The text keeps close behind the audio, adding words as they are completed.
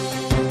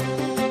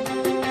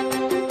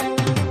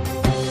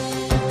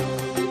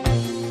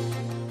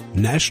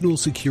National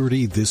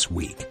Security This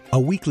Week, a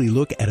weekly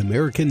look at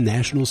American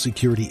national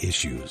security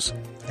issues.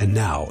 And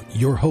now,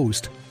 your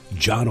host,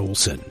 Jon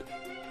Olson.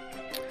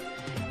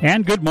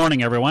 And good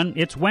morning, everyone.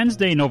 It's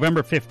Wednesday,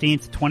 November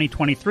 15th,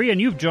 2023, and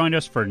you've joined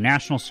us for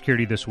National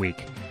Security This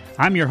Week.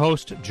 I'm your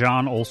host,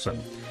 Jon Olson.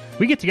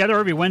 We get together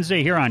every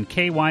Wednesday here on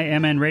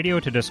KYMN Radio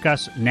to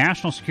discuss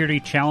national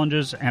security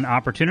challenges and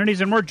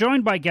opportunities, and we're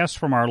joined by guests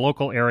from our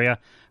local area,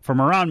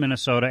 from around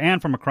Minnesota,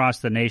 and from across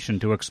the nation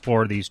to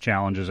explore these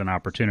challenges and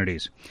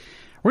opportunities.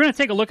 We're going to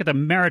take a look at the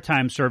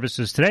maritime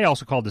services today,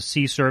 also called the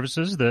sea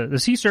services. The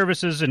sea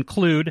services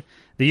include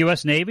the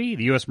U.S. Navy,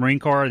 the U.S. Marine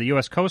Corps, the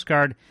U.S. Coast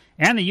Guard,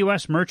 and the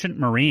U.S. Merchant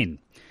Marine.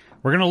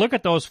 We're going to look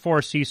at those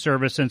four sea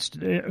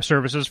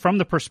services from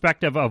the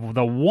perspective of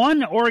the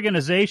one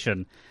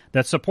organization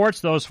that supports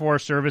those four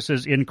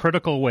services in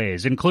critical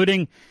ways,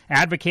 including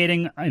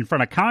advocating in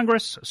front of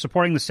Congress,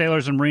 supporting the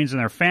sailors and Marines and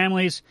their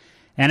families,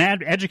 and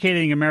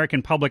educating the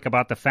American public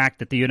about the fact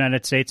that the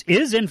United States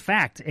is, in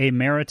fact, a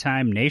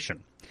maritime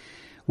nation.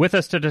 With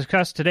us to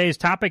discuss today's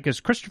topic is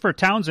Christopher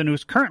Townsend, who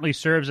currently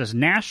serves as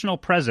National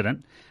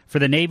President for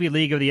the Navy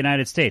League of the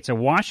United States, a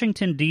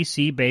Washington,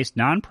 D.C.-based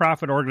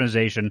nonprofit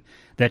organization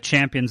that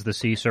champions the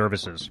sea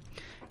services.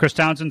 Chris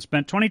Townsend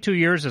spent 22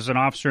 years as an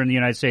officer in the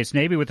United States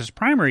Navy, with his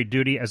primary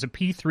duty as a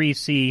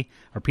P-3C,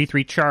 or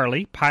P-3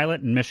 Charlie,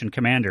 pilot and mission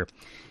commander.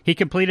 He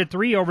completed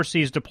 3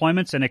 overseas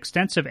deployments and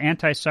extensive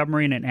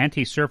anti-submarine and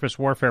anti-surface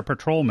warfare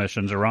patrol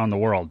missions around the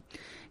world.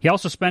 He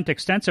also spent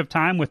extensive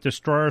time with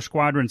Destroyer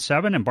Squadron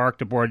 7,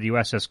 embarked aboard the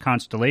USS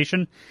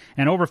Constellation,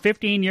 and over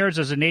 15 years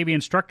as a Navy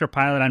instructor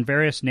pilot on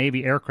various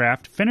Navy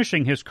aircraft,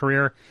 finishing his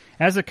career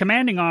as the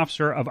commanding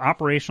officer of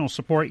Operational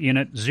Support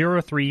Unit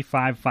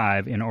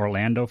 0355 in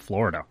Orlando,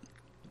 Florida.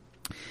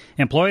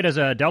 Employed as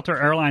a Delta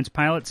Airlines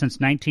pilot since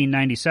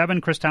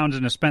 1997, Chris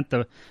Townsend has spent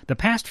the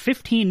past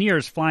 15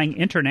 years flying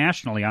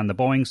internationally on the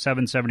Boeing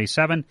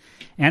 777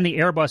 and the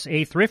Airbus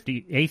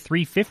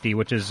A350,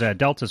 which is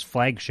Delta's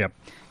flagship,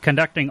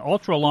 conducting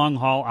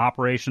ultra-long-haul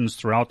operations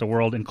throughout the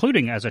world,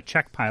 including as a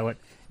check pilot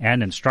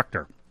and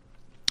instructor.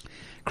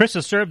 Chris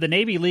has served the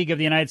Navy League of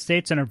the United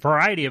States in a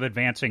variety of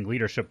advancing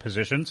leadership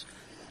positions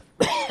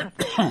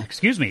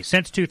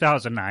since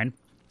 2009,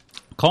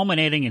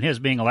 culminating in his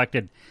being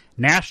elected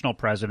national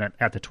president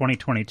at the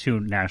 2022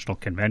 National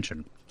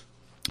Convention.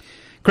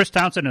 Chris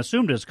Townsend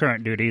assumed his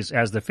current duties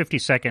as the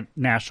 52nd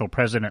National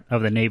President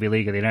of the Navy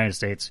League of the United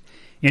States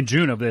in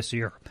June of this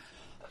year.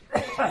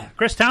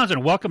 Chris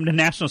Townsend, welcome to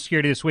National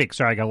Security This Week.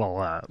 Sorry, I got a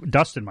little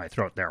dust in my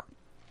throat there.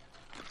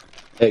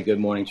 Hey, good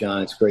morning,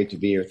 John. It's great to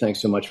be here.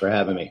 Thanks so much for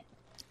having me.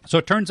 So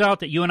it turns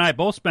out that you and I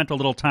both spent a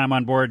little time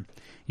on board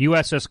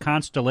USS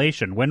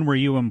Constellation. When were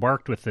you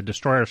embarked with the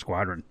Destroyer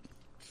Squadron?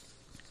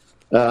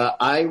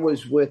 I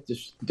was with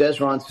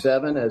Desron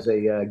 7 as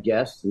a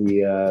guest,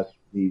 the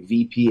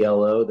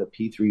VPLO, the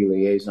P3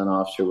 liaison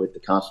officer with the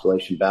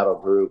Constellation Battle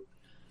Group,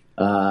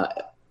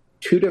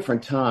 2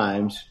 different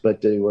times,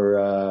 but they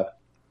were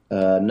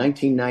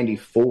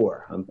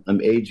 1994. I'm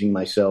aging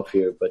myself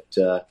here, but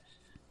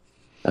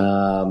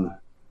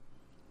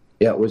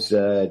it was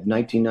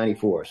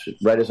 1994, so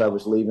right as I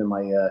was leaving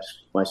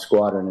my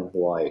squadron in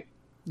Hawaii.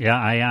 Yeah,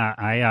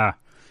 I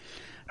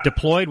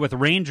deployed with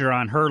Ranger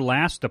on her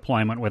last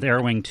deployment with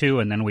Air Wing 2,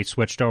 and then we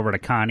switched over to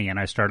Connie, and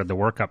I started the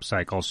workup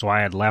cycle, so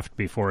I had left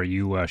before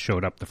you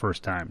showed up the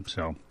first time.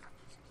 So,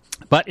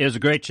 but it was a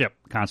great ship,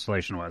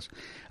 Constellation was.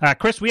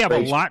 Chris, we have a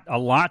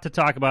lot to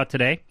talk about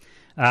today.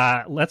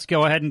 Let's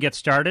go ahead and get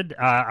started.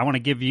 I want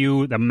to give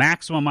you the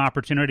maximum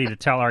opportunity to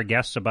tell our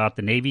guests about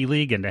the Navy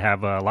League and to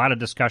have a lot of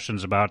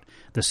discussions about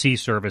the sea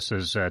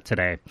services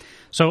today.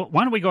 So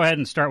why don't we go ahead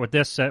and start with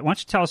this? Why don't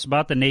you tell us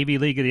about the Navy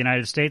League of the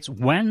United States?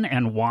 When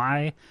and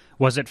why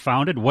was it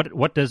founded?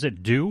 What does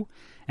it do?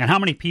 And how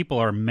many people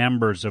are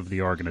members of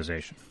the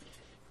organization?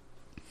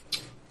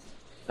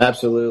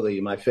 Absolutely.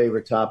 My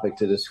favorite topic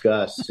to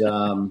discuss.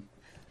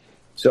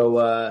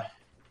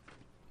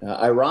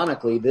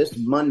 Ironically, this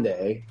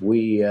Monday,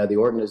 the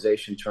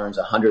organization turns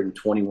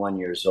 121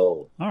 years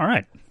old. All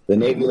right. The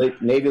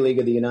Navy League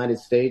of the United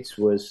States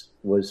was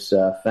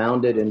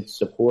founded in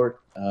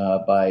support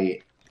by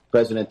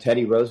President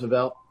Teddy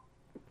Roosevelt.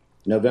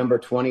 November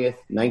 20th,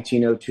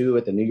 1902,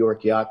 at the New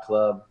York Yacht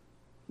Club,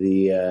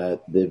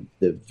 the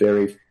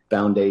very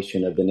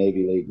foundation of the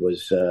Navy League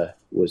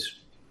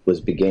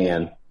was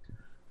began.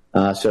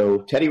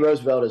 So Teddy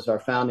Roosevelt is our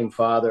founding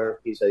father.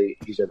 He's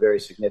a very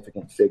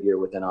significant figure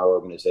within our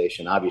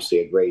organization. Obviously,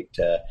 a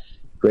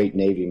great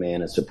Navy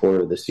man and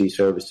supporter of the sea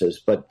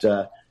services. But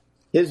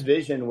his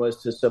vision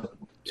was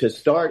to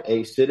start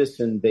a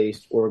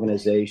citizen-based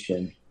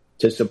organization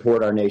to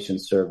support our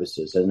nation's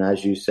services. And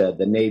as you said,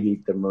 the Navy,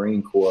 the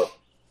Marine Corps,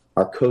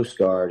 our Coast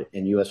Guard,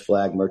 and U.S.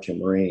 Flag Merchant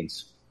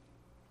Marines.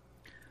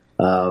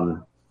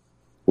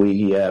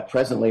 We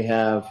presently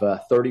have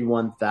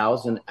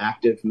 31,000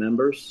 active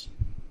members.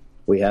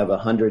 We have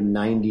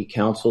 190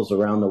 councils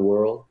around the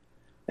world.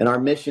 And our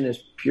mission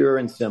is pure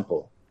and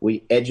simple.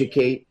 We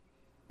educate,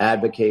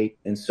 advocate,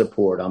 and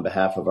support on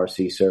behalf of our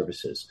sea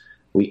services.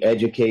 We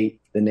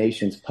educate the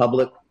nation's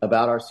public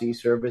about our sea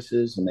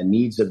services and the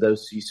needs of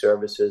those sea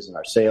services and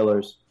our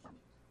sailors.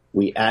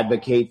 We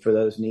advocate for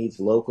those needs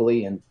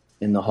locally and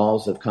in the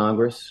halls of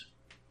Congress.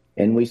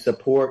 And we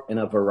support in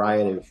a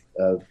variety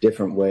of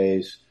different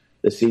ways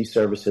the sea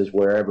services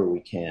wherever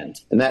we can.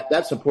 And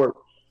that support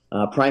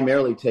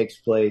primarily takes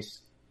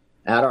place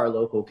at our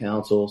local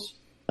councils.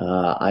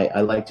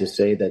 I like to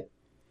say that,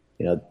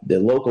 the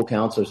local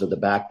councils are the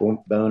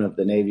backbone of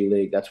the Navy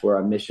League. That's where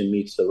our mission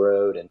meets the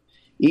road. And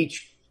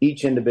each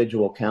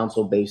individual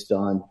council, based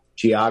on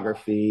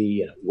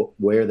geography,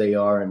 where they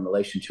are in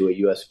relation to a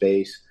U.S.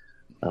 base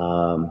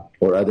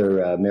or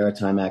other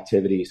maritime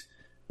activities,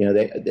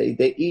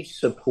 they each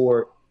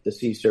support the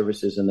sea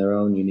services in their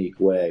own unique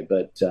way.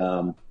 But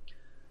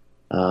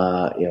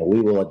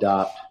we will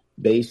adopt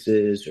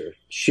bases or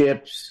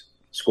ships,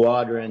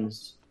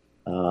 squadrons.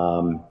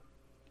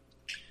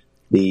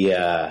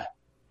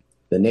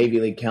 The Navy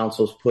League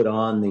councils put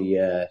on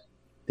the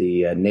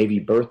Navy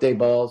birthday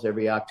balls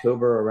every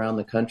October around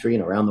the country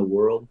and around the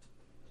world.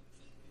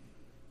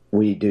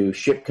 We do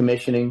ship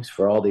commissionings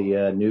for all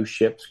the new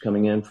ships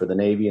coming in for the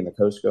Navy and the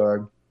Coast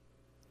Guard.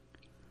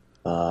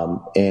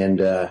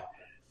 And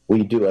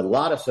we do a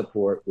lot of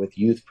support with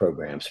youth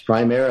programs,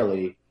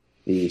 primarily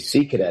the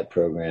Sea Cadet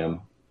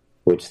program,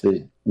 which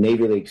the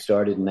Navy League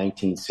started in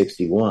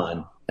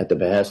 1961 at the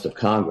behest of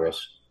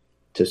Congress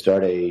to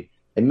start a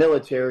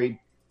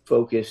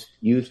military-focused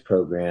youth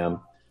program.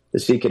 The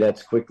Sea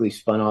Cadets quickly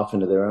spun off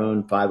into their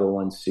own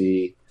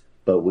 501c,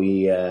 but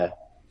we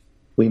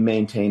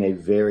maintain a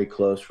very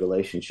close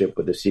relationship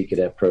with the Sea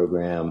Cadet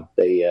program.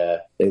 They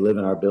live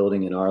in our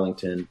building in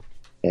Arlington,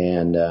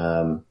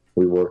 and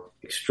we work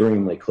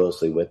extremely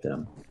closely with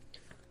them.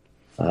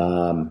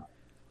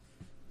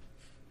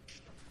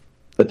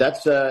 But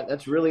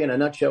that's really in a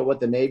nutshell what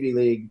the Navy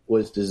League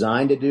was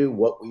designed to do,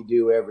 what we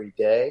do every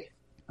day.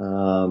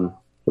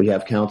 We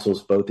have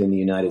councils both in the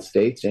United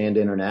States and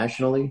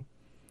internationally,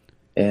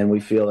 and we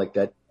feel like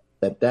that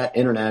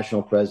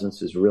international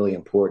presence is really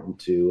important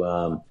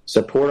to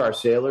support our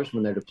sailors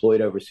when they're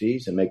deployed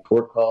overseas and make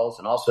port calls,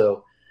 and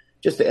also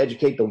just to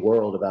educate the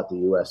world about the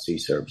U.S. Sea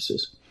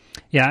Services.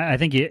 Yeah, I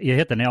think you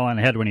hit the nail on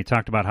the head when you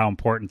talked about how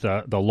important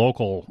the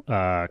local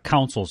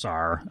councils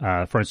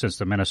are. For instance,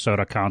 the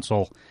Minnesota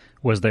Council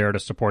was there to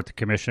support the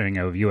commissioning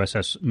of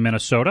USS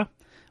Minnesota,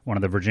 one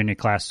of the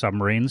Virginia-class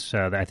submarines.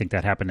 I think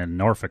that happened in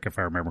Norfolk, if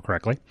I remember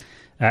correctly.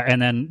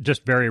 And then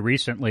just very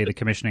recently, the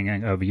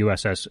commissioning of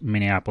USS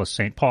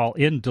Minneapolis-St. Paul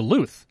in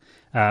Duluth,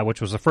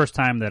 which was the first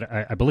time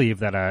that I believe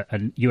that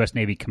a U.S.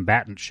 Navy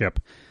combatant ship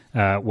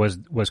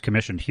was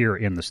commissioned here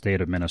in the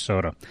state of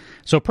Minnesota.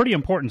 So pretty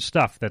important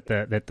stuff that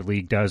the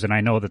League does, and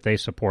I know that they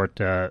support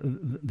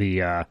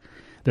the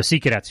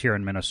Sea Cadets here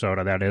in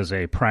Minnesota. That is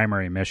a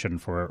primary mission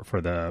for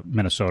the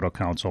Minnesota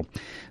Council.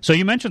 So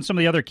you mentioned some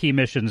of the other key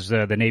missions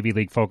the Navy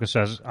League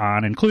focuses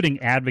on, including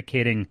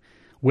advocating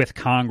with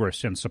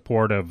Congress in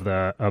support of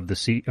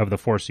the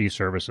four sea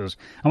services.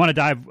 I want to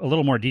dive a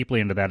little more deeply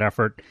into that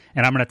effort,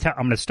 and I'm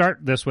going to start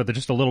this with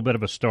just a little bit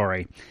of a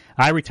story.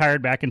 I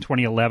retired back in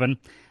 2011.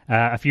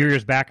 A few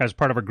years back, I was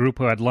part of a group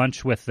who had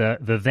lunch with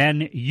the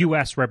then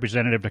U.S.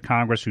 representative to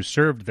Congress who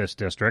served this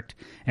district,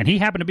 and he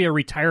happened to be a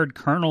retired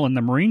colonel in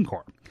the Marine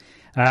Corps.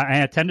 I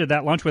attended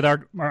that lunch with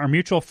our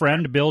mutual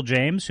friend, Bill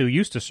James, who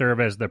used to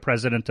serve as the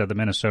president of the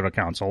Minnesota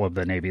Council of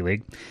the Navy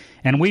League.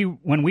 And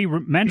when we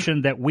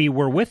mentioned that we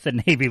were with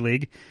the Navy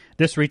League,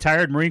 this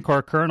retired Marine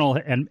Corps colonel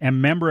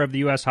and member of the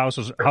U.S. House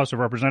of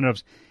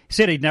Representatives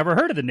said he'd never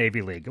heard of the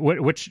Navy League,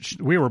 which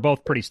we were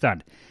both pretty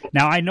stunned.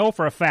 Now, I know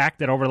for a fact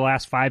that over the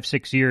last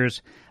 5-6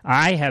 years,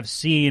 I have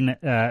seen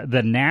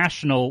the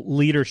national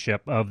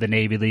leadership of the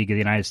Navy League of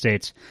the United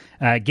States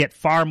get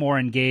far more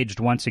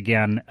engaged once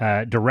again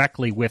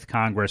directly with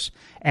Congress,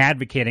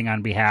 advocating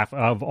on behalf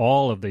of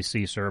all of the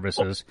sea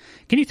services.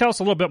 Can you tell us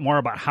a little bit more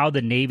about how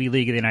the Navy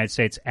League of the United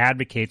States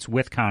advocates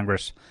with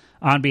Congress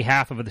on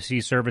behalf of the sea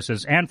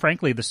services and,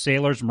 frankly, the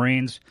sailors,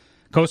 Marines,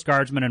 Coast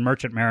Guardsmen, and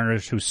merchant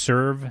mariners who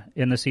serve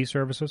in the sea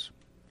services?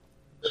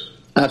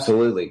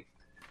 Absolutely.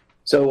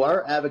 So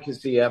our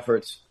advocacy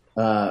efforts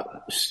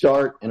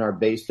start and are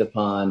based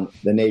upon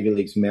the Navy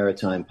League's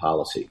maritime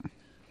policy.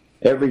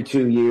 Every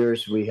 2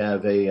 years, we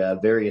have a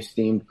very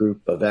esteemed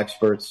group of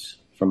experts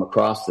from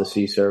across the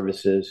sea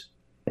services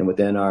and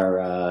within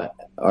our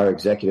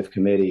executive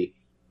committee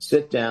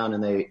sit down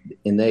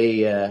and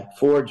they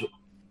forge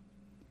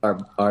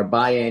our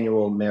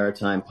biannual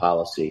maritime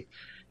policy.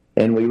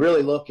 And we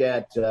really look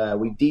at,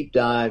 we deep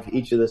dive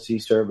each of the sea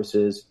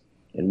services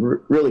and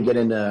really get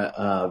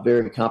into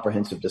very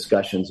comprehensive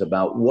discussions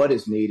about what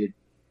is needed,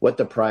 what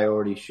the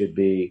priorities should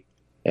be.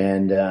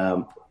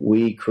 And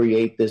we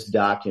create this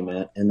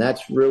document, and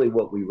that's really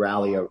what we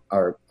rally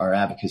our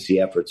advocacy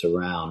efforts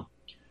around.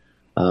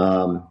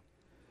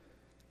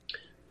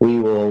 We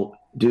will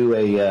do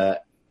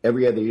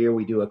every other year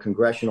we do a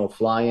congressional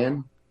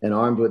fly-in, and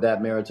armed with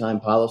that maritime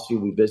policy,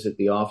 we visit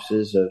the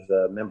offices of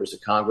members of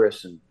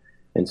Congress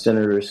and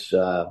senators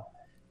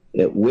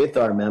with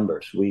our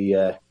members. We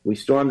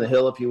storm the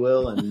Hill, if you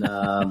will, and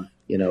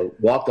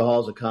walk the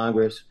halls of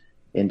Congress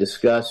and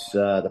discuss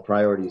the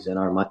priorities in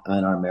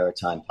our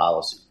maritime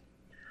policy.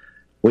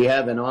 We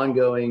have an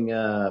ongoing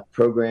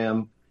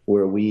program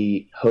where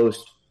we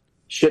host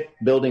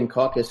shipbuilding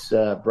caucus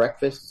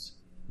breakfasts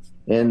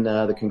in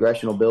the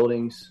congressional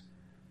buildings.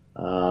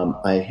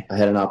 I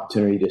had an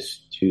opportunity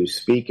to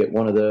speak at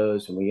one of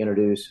those, and we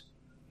introduce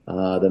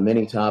the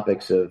many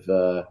topics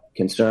of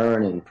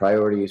concern and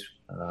priorities,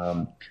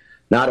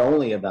 not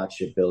only about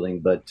shipbuilding,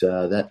 but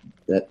that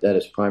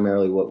is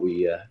primarily what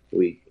we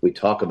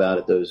talk about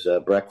at those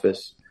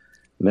breakfasts.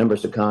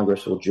 Members of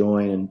Congress will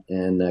join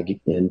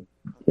and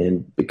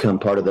become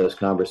part of those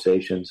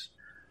conversations.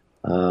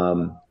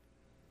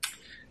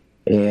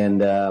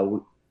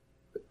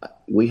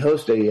 We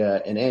host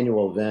an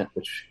annual event,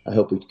 which I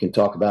hope we can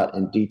talk about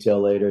in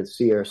detail later.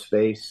 Sea Air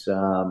Space.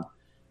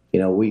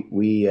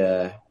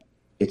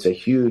 It's a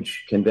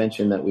huge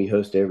convention that we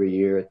host every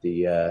year at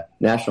the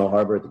National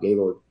Harbor, at the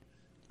Gaylord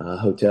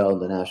Hotel in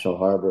the National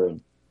Harbor,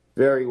 and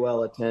very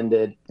well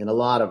attended. And a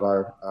lot of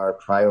our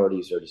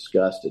priorities are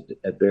discussed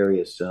at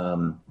various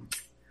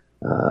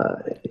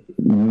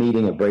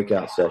meeting and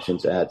breakout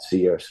sessions at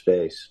Sea Air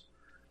Space.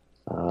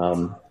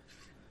 And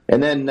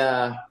then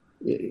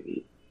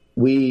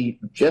we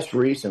just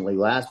recently,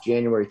 last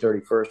January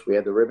 31st, we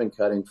had the ribbon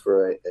cutting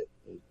for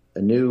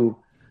a new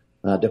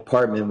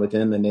department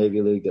within the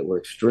Navy League that we're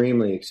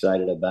extremely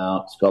excited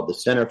about. It's called the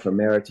Center for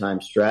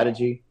Maritime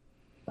Strategy.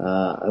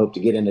 I hope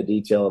to get into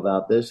detail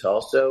about this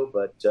also,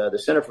 but the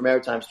Center for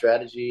Maritime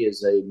Strategy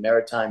is a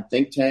maritime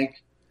think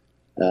tank,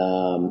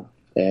 and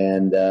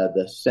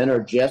the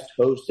center just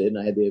hosted, and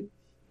I had the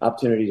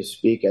opportunity to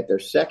speak at their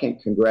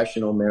second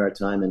Congressional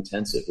Maritime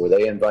Intensive, where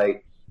they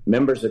invite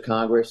members of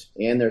Congress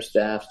and their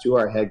staffs to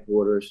our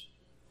headquarters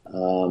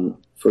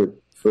for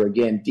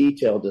again,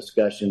 detailed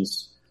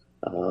discussions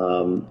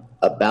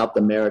about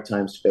the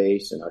maritime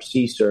space and our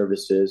sea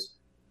services.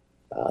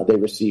 They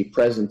receive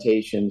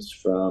presentations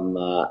from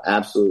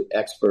absolute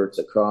experts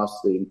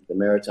across the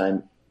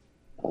maritime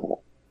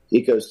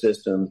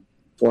ecosystem,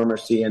 former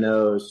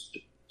CNOs,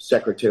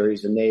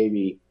 secretaries of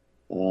Navy.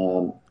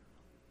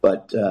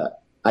 But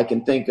I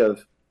can think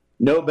of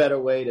no better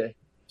way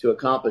to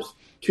accomplish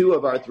two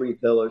of our three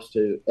pillars,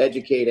 to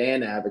educate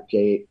and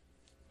advocate,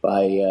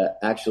 by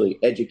actually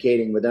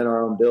educating within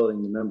our own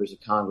building the members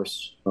of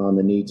Congress on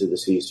the needs of the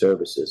sea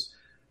services.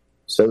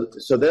 So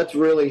that's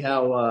really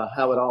how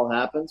it all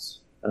happens.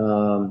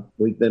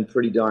 We've been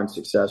pretty darn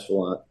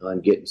successful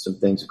on getting some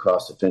things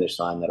across the finish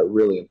line that are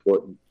really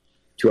important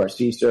to our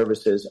sea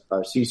services,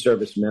 our sea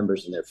service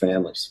members, and their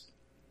families.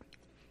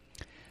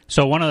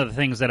 So one of the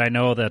things that I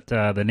know that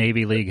the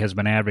Navy League has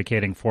been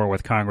advocating for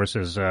with Congress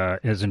is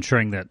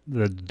ensuring that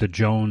the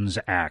Jones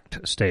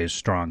Act stays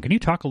strong. Can you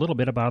talk a little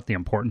bit about the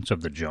importance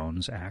of the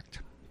Jones Act?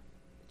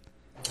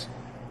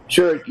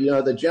 Sure.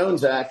 The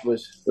Jones Act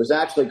was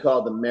actually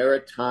called the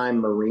Maritime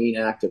Marine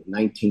Act of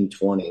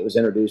 1920. It was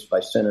introduced by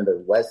Senator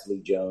Wesley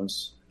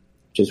Jones,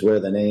 which is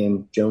where the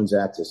name Jones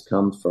Act has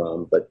come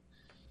from. But,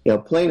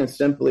 plain and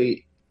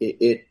simply,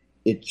 it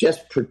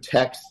just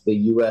protects the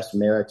U.S.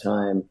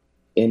 maritime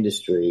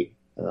industry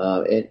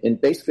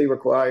and basically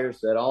requires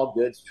that all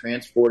goods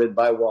transported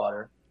by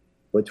water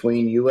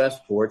between U.S.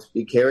 ports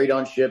be carried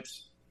on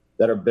ships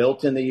that are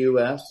built in the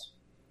U.S.,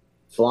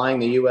 flying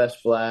the U.S.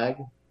 flag,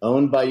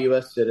 owned by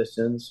U.S.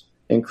 citizens,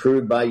 and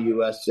crewed by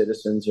U.S.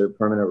 citizens or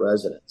permanent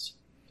residents.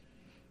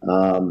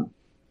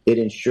 It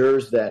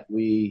ensures that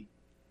we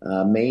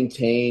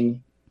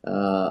maintain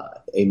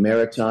a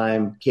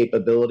maritime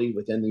capability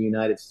within the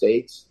United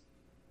States,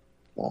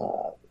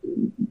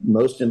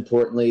 most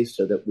importantly,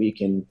 so that we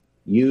can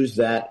use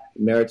that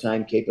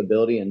maritime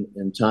capability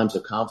in times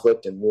of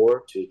conflict and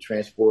war to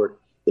transport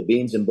the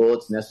beans and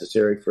bullets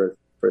necessary for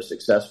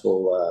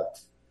successful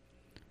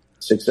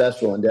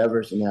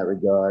endeavors in that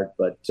regard.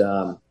 But,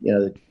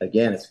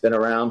 again, it's been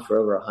around for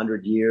over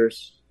 100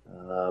 years,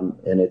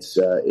 and it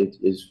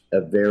is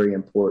a very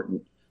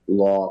important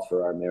law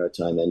for our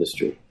maritime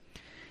industry.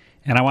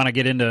 And I want to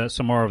get into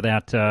some more of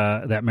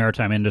that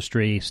maritime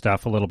industry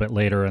stuff a little bit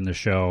later in the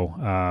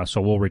show,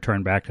 so we'll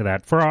return back to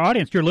that. For our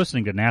audience, you're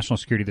listening to National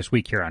Security This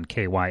Week here on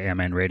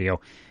KYMN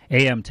Radio,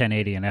 AM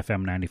 1080 and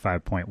FM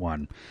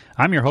 95.1.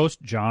 I'm your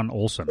host, Jon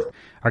Olson.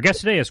 Our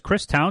guest today is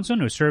Chris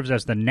Townsend, who serves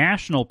as the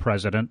National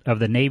President of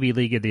the Navy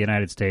League of the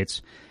United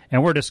States,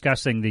 and we're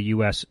discussing the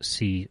U.S.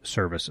 Sea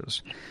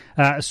Services.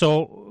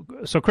 So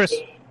Chris,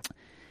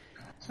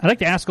 I'd like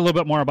to ask a little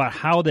bit more about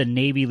how the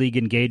Navy League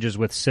engages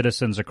with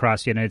citizens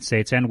across the United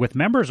States and with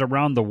members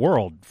around the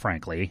world,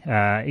 frankly.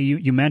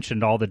 You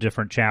mentioned all the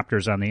different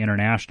chapters on the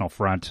international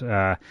front.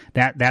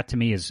 That to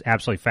me is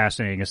absolutely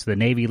fascinating. It's the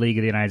Navy League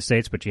of the United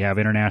States, but you have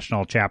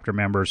international chapter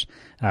members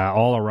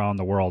all around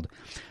the world.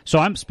 So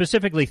I'm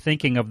specifically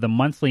thinking of the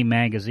monthly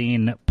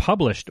magazine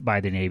published by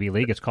the Navy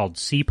League. It's called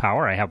Sea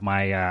Power. I have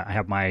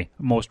my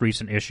most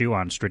recent issue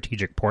on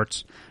strategic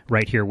ports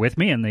right here with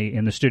me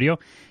in the studio.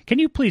 Can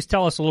you please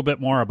tell us a little bit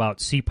more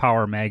about Sea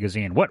Power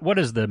magazine? What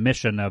is the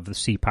mission of the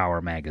Sea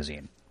Power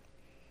magazine?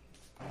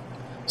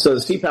 So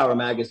the Sea Power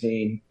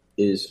magazine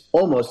is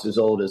almost as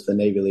old as the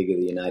Navy League of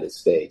the United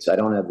States. I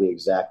don't have the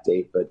exact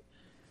date, but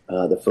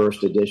The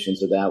first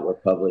editions of that were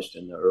published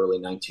in the early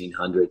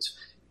 1900s.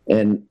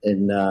 And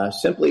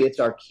simply, it's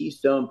our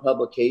keystone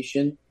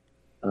publication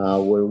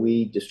where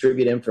we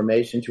distribute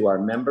information to our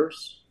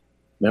members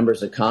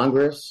of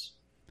Congress,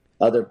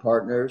 other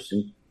partners,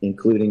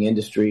 including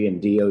industry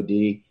and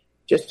DOD,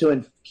 just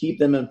to keep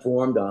them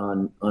informed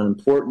on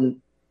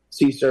important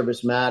sea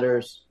service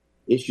matters,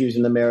 issues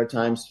in the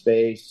maritime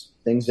space,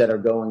 things that are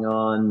going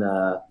on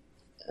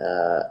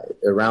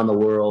around the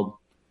world.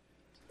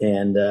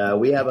 And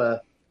we have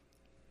our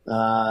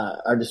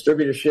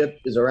distributorship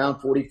is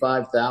around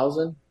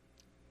 45,000.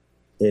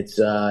 It's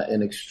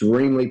an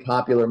extremely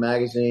popular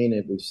magazine,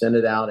 and we send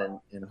it out in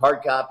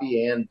hard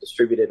copy and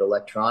distribute it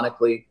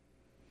electronically.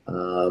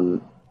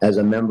 As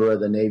a member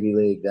of the Navy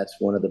League, that's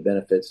one of the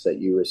benefits that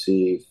you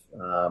receive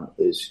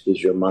is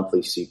your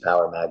monthly Sea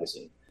Power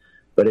magazine.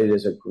 But it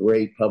is a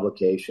great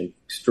publication,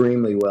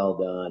 extremely well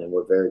done, and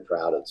we're very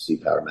proud of the Sea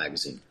Power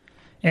magazine.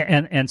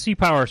 And Sea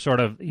Power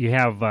you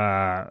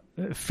have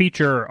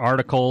feature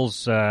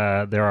articles.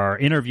 There are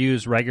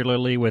interviews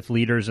regularly with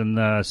leaders in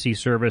the sea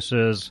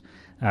services.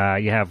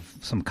 You have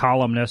some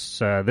columnists.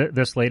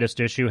 This latest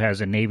issue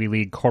has a Navy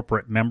League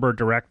corporate member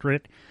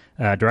directory.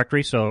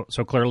 So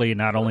clearly,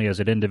 not only is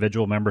it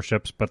individual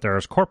memberships, but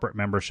there's corporate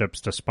memberships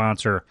to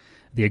sponsor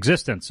the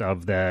existence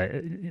of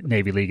the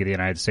Navy League of the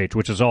United States,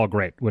 which is all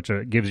great, which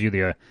gives you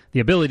the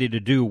ability to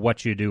do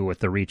what you do with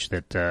the reach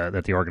that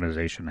the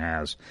organization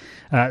has.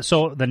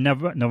 So the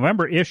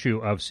November issue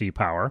of Sea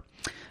Power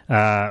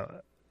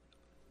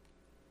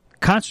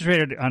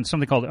concentrated on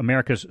something called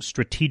America's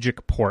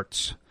Strategic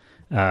Ports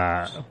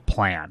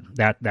plan.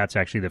 That's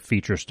actually the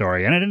feature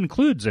story, and it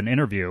includes an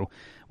interview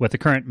with the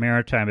current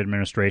Maritime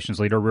Administration's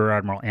leader, Rear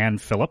Admiral Ann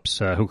Phillips,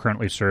 who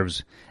currently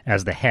serves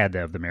as the head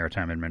of the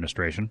Maritime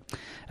Administration.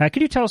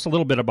 Could you tell us a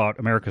little bit about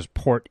America's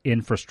port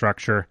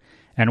infrastructure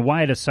and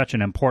why it is such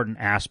an important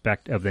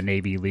aspect of the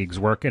Navy League's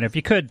work? And if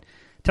you could,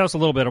 tell us a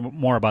little bit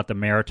more about the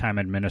Maritime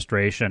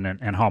Administration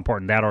and how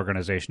important that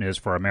organization is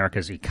for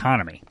America's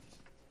economy.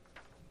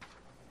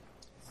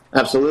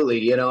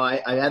 Absolutely.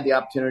 I had the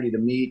opportunity to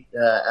meet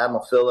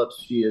Admiral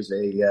Phillips. She is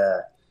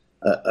a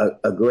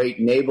great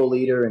naval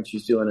leader, and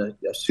she's doing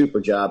a super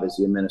job as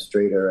the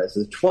administrator, as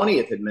the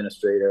 20th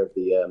administrator of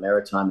the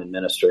Maritime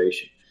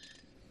Administration.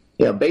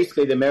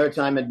 Basically, the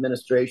Maritime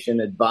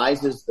Administration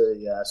advises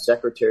the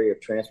Secretary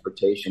of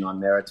Transportation on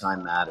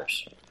maritime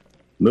matters,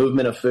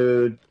 movement of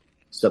food,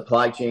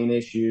 supply chain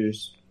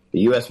issues, the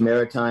U.S.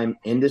 maritime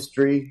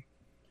industry,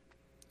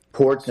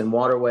 ports and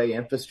waterway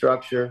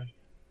infrastructure,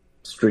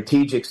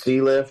 strategic sea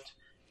lift,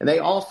 and they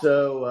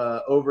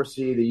also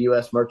oversee the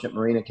U.S. Merchant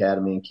Marine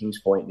Academy in Kings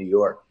Point, New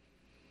York.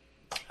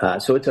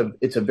 So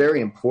it's a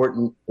very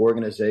important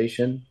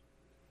organization,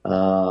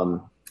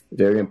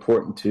 very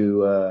important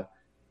to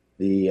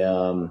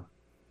the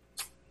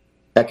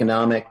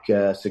economic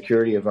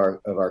security of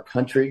our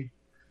country.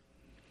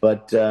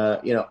 But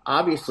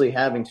obviously,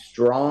 having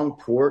strong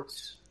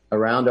ports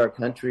around our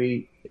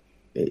country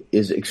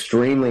is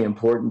extremely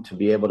important to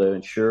be able to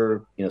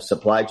ensure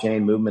supply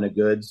chain movement of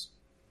goods.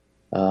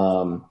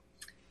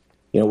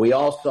 We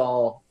all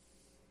saw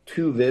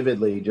too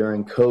vividly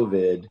during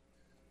COVID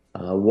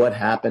what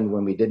happened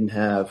when we didn't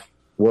have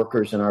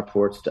workers in our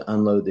ports to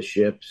unload the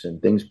ships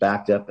and things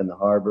backed up in the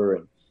harbor.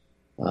 And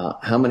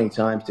how many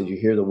times did you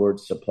hear the word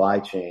supply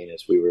chain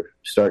as we were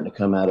starting to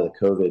come out of the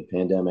COVID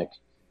pandemic?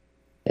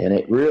 And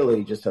it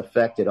really just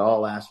affected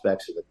all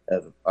aspects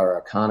of our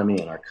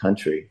economy and our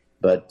country.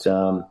 But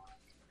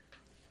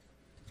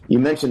you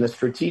mentioned the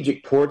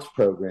Strategic Ports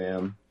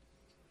Program,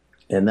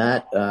 and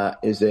that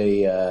is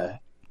a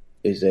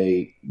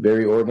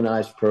very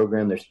organized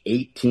program. There's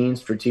 18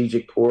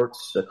 strategic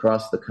ports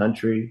across the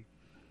country.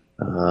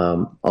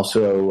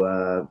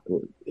 Also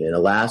in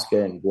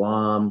Alaska and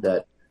Guam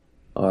that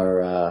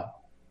are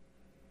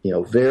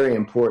very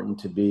important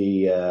to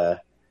be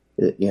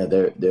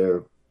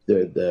they're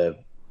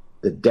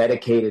the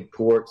dedicated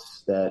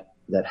ports that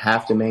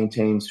have to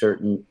maintain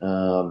certain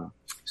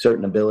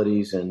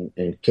abilities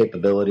and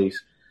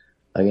capabilities.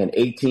 Again,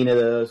 18 of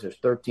those. There's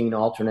 13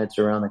 alternates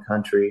around the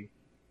country.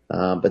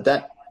 But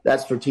that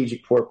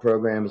Strategic Port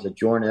Program is a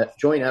joint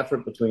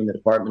effort between the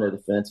Department of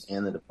Defense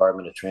and the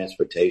Department of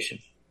Transportation.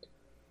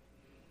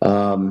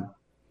 There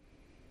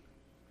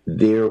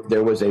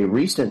was a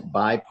recent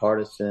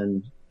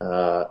bipartisan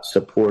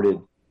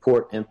supported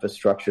port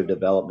infrastructure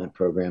development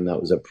program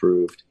that was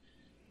approved,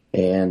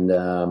 and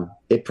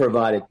it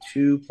provided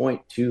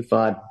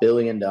 $2.25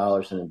 billion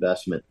in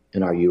investment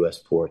in our U.S.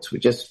 ports,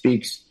 which just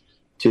speaks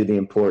to the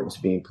importance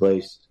being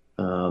placed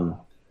on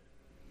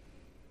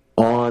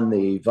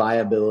the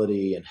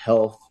viability and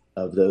health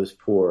of those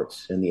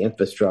ports and the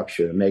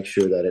infrastructure to make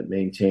sure that it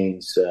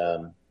maintains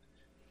the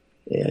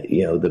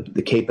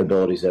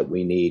capabilities that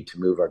we need to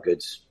move our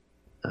goods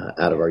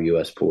out of our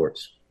U.S.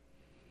 ports.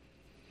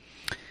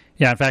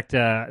 Yeah, in fact,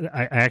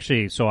 I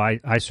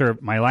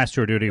served, my last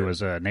tour duty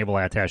was a naval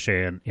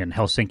attaché in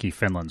Helsinki,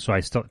 Finland. So I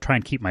still try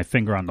and keep my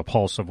finger on the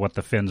pulse of what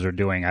the Finns are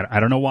doing. I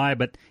don't know why,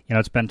 but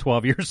it's been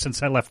 12 years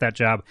since I left that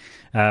job,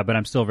 but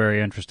I'm still very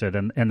interested.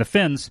 And the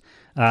Finns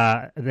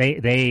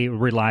they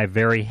rely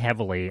very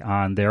heavily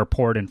on their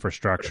port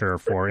infrastructure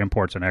for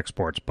imports and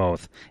exports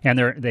both, and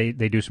they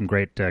do some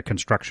great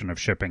construction of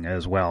shipping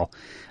as well.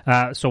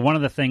 So one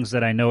of the things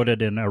that I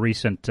noted in a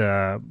recent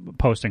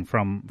posting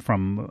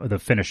from the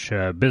Finnish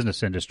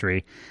business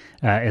industry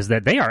is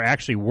that they are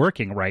actually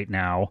working right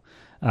now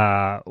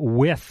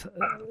with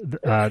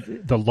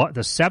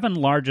the 7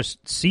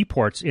 largest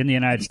seaports in the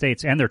United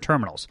States and their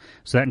terminals.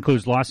 So that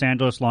includes Los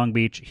Angeles, Long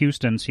Beach,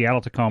 Houston,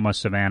 Seattle, Tacoma,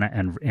 Savannah,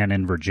 and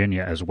in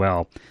Virginia as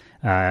well,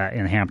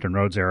 in the Hampton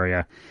Roads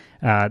area.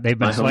 They've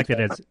been selected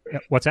as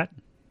what's that?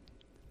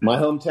 My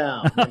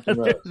hometown, Hampton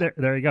Roads.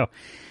 there you go.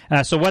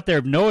 So what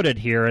they've noted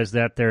here is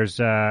that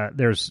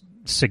there's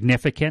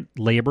significant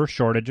labor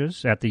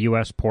shortages at the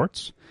U.S.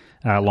 ports.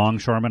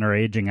 Longshoremen are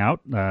aging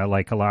out,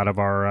 like a lot of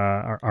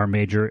our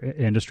major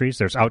industries.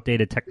 There's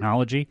outdated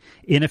technology,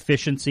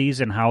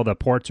 inefficiencies in how the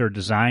ports are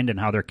designed and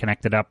how they're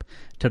connected up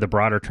to the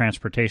broader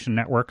transportation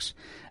networks.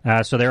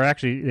 So they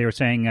were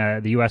saying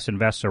the U.S.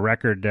 invests a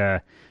record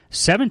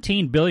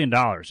 $17 billion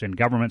in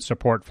government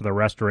support for the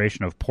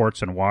restoration of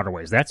ports and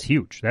waterways. That's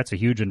huge. That's a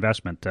huge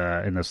investment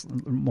in this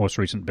most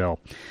recent bill.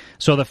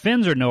 So the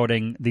Finns are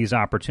noting these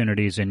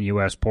opportunities in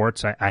U.S.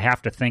 ports. I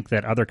have to think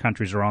that other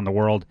countries around the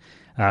world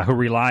who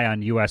rely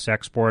on U.S.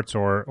 exports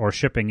or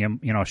shipping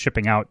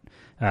out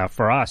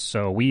for us,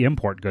 so we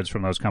import goods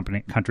from those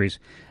countries.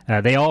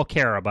 They all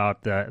care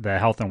about the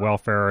health and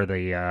welfare,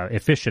 the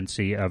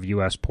efficiency of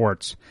U.S.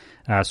 ports.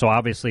 So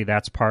obviously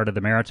that's part of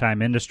the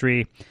maritime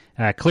industry.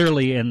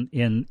 Clearly in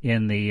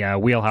the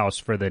wheelhouse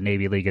for the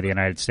Navy League of the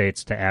United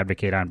States to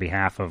advocate on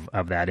behalf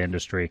of that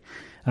industry.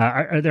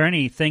 Are there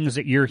any things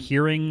that you're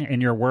hearing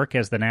in your work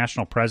as the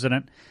national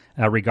president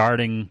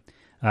regarding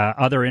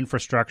other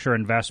infrastructure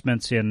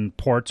investments in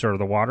ports or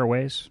the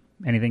waterways?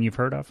 Anything you've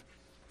heard of?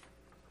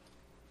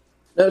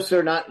 No,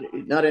 sir, not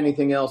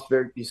anything else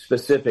very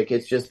specific.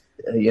 It's just,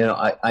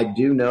 I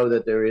do know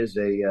that there is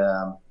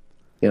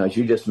as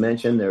you just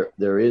mentioned,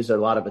 there is a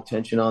lot of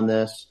attention on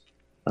this.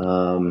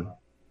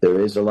 There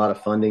is a lot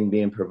of funding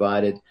being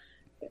provided.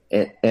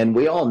 And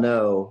we all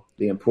know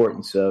the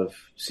importance of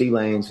sea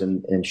lanes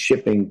and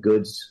shipping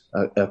goods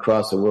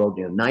across the world.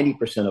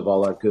 90% of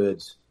all our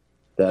goods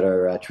that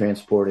are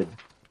transported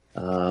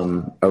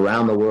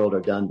around the world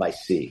are done by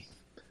sea.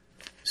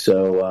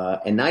 So,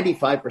 and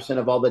 95%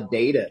 of all the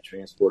data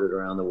transported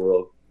around the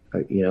world,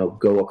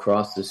 go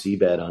across the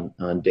seabed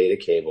on data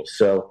cables.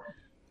 So,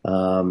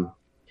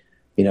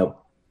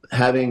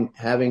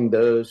 having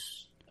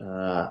those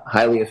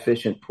highly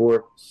efficient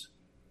ports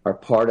are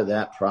part of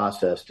that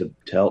process to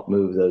help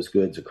move those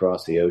goods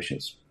across the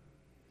oceans.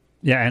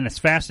 Yeah, and it's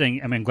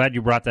fascinating. I mean, glad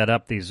you brought that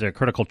up, these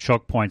critical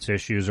choke points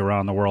issues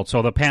around the world.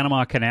 So the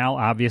Panama Canal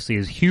obviously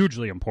is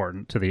hugely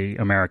important to the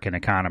American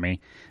economy.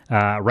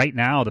 Right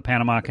now, the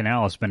Panama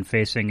Canal has been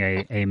facing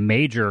a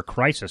major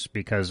crisis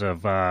because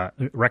of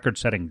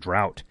record-setting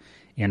drought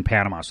in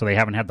Panama. So they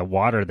haven't had the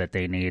water that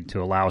they need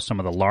to allow some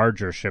of the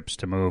larger ships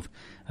to move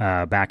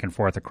back and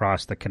forth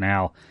across the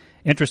canal.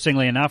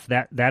 Interestingly enough,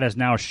 that has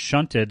now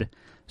shunted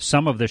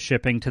some of the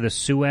shipping to the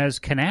Suez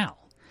Canal,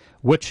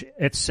 which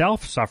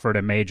itself suffered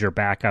a major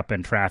backup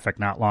in traffic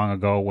not long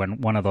ago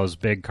when one of those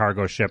big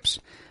cargo ships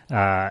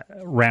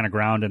ran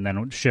aground and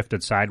then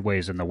shifted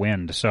sideways in the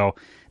wind. So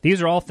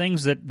these are all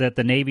things that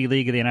the Navy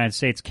League of the United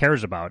States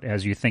cares about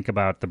as you think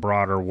about the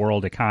broader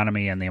world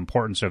economy and the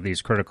importance of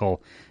these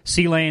critical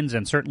sea lanes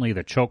and certainly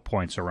the choke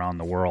points around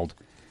the world.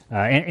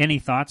 Any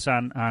thoughts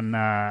on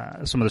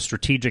some of the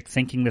strategic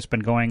thinking that's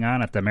been going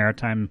on at the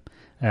Maritime,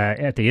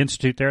 at the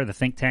Institute there, the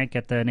think tank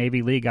at the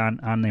Navy League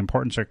on the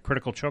importance of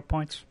critical choke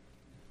points?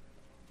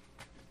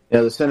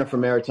 The Center for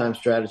Maritime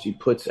Strategy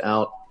puts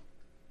out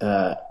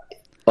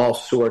all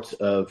sorts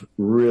of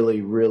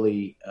really,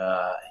 really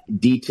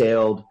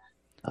detailed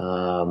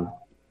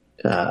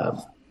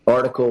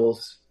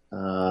articles,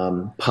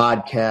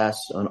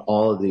 podcasts on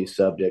all of these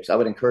subjects. I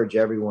would encourage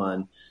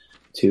everyone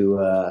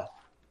to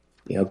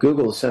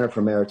Google the Center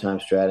for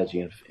Maritime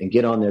Strategy and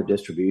get on their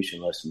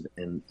distribution list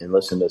and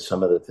listen to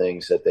some of the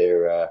things that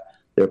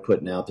they're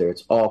putting out there.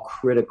 It's all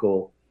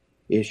critical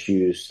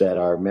issues that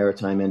our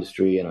maritime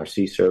industry and our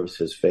sea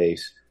services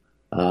face.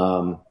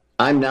 I'm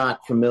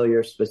not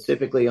familiar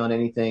specifically on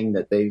anything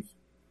that they've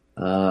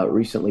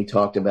recently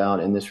talked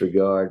about in this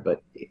regard,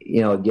 but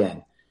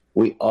again,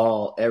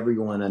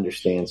 everyone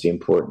understands the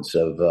importance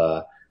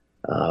of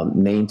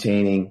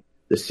maintaining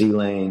the sea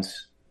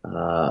lanes.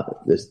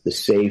 The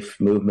safe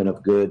movement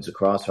of goods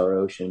across our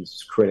oceans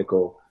is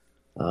critical,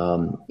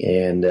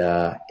 and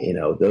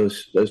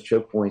those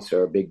choke points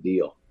are a big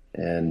deal.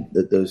 And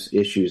those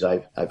issues,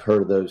 I've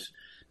heard of those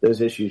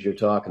issues you're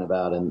talking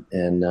about, and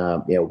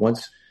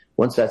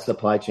once that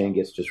supply chain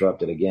gets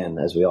disrupted again,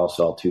 as we all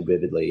saw too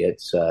vividly,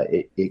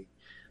 it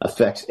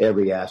affects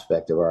every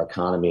aspect of our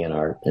economy and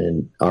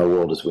our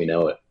world as we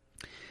know it.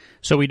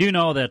 So we do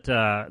know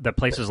that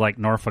places like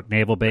Norfolk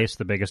Naval Base,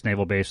 the biggest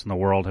naval base in the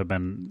world, have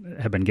been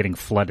getting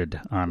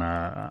flooded on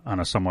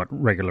a somewhat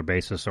regular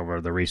basis over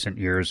the recent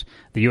years.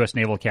 The U.S.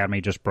 Naval Academy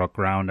just broke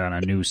ground on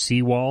a new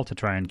seawall to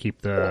try and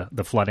keep the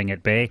flooding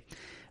at bay.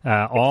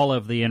 all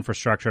of the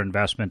infrastructure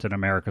investment in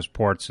America's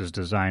ports is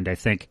designed, I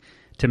think,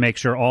 to make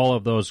sure all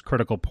of those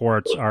critical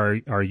ports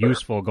are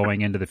useful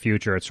going into the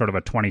future. It's sort of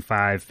a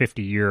 25,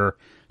 50-year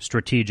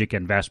strategic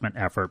investment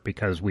effort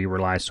because we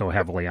rely so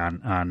heavily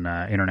on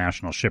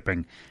international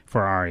shipping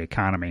for our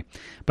economy.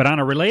 But on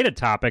a related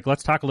topic,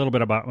 let's talk a little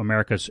bit about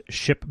America's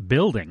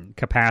shipbuilding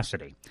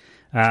capacity.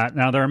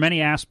 Now, there are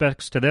many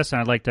aspects to this,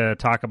 and I'd like to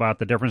talk about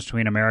the difference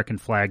between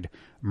American-flagged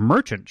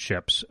merchant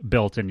ships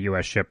built in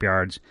U.S.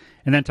 shipyards,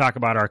 and then talk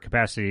about our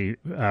capacity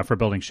for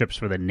building ships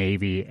for the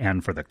Navy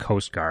and for the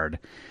Coast Guard.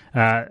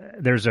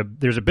 There's a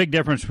big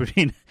difference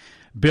between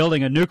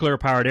building a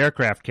nuclear-powered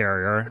aircraft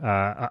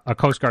carrier, a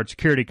Coast Guard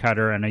security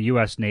cutter, and a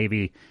U.S.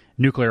 Navy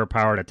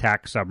nuclear-powered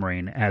attack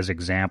submarine as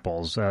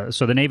examples.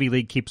 So the Navy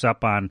League keeps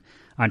up on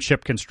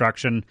ship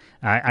construction.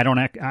 I'm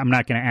not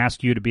going to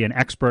ask you to be an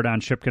expert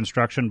on ship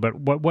construction, but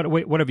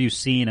what have you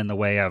seen in the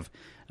way of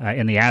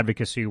in the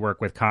advocacy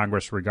work with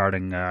Congress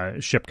regarding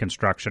ship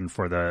construction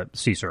for the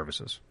sea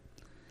services?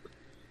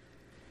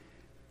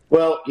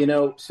 Well,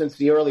 since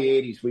the early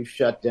 80s, we've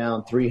shut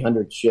down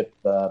 300 ship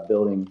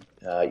building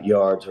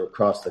yards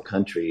across the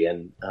country,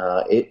 and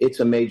it's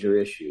a major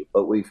issue.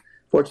 But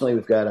fortunately,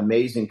 we've got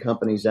amazing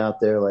companies out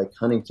there like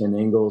Huntington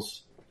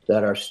Ingalls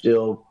that are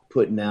still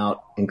putting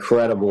out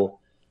incredible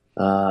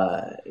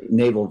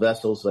naval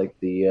vessels like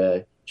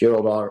the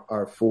Gerald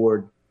R.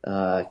 Ford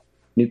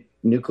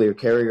nuclear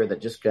carrier that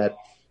just got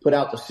put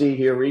out to sea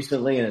here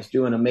recently, and it's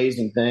doing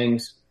amazing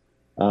things.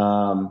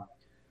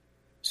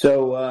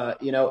 So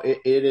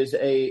it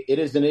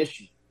is an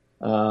issue.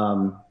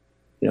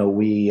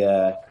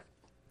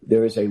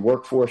 There is a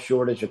workforce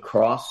shortage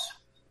across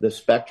the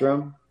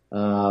spectrum,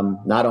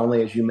 not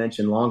only, as you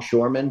mentioned,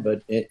 longshoremen,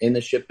 but in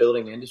the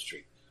shipbuilding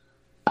industry.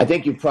 I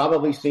think you've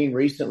probably seen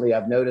recently,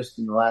 I've noticed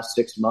in the last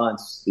 6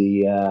 months,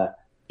 the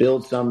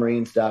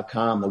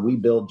buildsubmarines.com, the We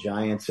Build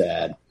Giants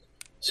ad.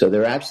 So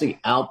they're actually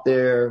out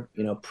there,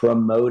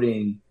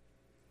 promoting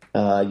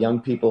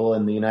young people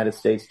in the United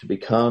States to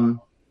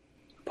become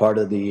part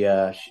of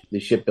the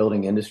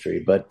shipbuilding industry.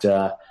 But,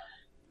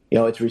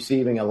 it's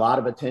receiving a lot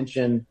of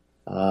attention,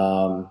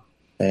 and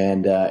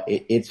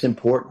it's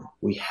important.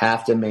 We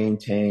have to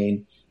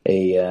maintain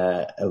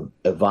a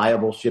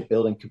viable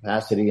shipbuilding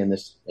capacity in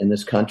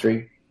this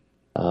country.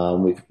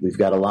 We've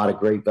got a lot of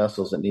great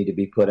vessels that need to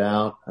be put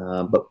out,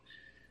 but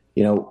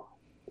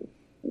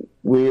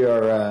we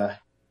are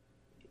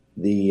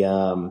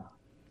the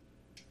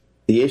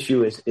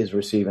issue is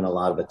receiving a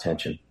lot of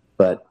attention.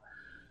 But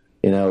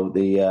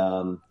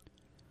the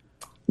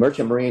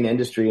merchant marine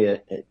industry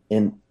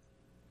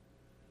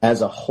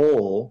as a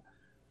whole,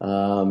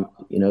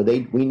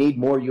 we need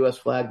more U.S.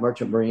 flagged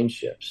merchant marine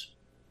ships.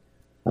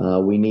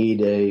 We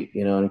need an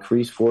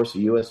increased force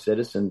of U.S.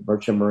 citizen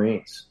merchant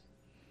marines.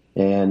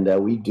 And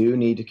we do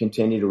need to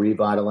continue to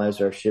revitalize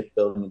our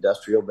shipbuilding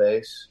industrial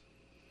base.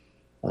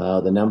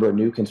 The number of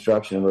new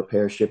construction and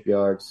repair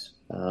shipyards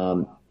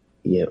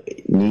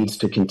it needs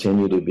to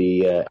continue to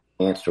be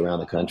enhanced around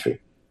the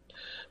country.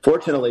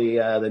 Fortunately,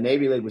 the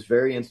Navy League was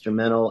very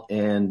instrumental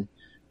in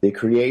the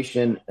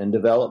creation and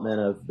development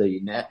of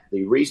the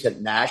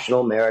recent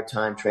National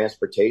Maritime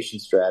Transportation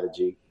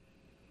Strategy.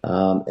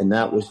 And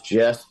that was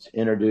just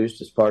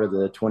introduced as part of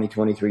the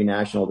 2023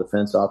 National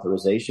Defense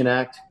Authorization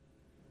Act.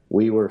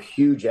 We were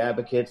huge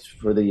advocates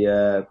for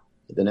the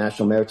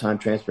National Maritime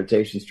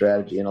Transportation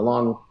Strategy, and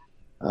along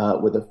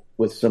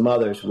with some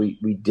others,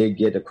 we did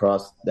get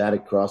across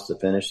the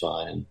finish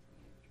line.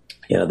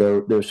 And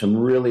there's some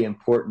really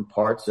important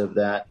parts of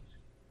that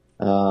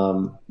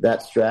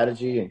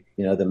strategy.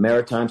 The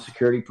Maritime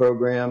Security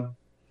Program,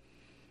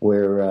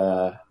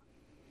 where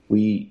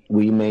we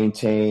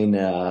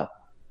maintain.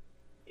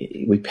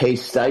 We pay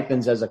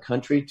stipends as a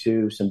country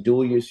to some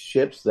dual-use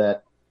ships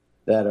that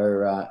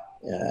are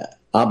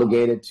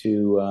obligated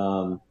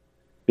to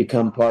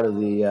become part of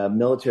the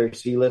military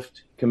sea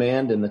lift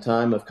command in the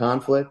time of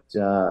conflict.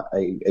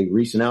 A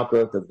recent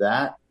outgrowth of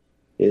that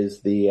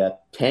is the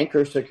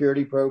tanker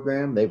security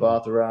program. They've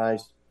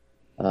authorized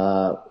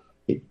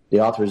the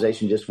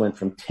authorization just went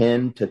from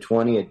 10 to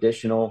 20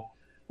 additional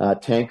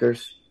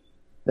tankers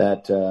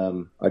that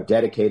are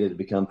dedicated to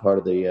become part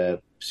of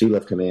the sea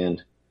lift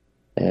command.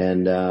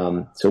 And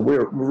so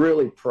we're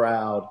really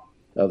proud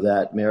of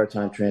that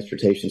maritime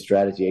transportation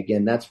strategy.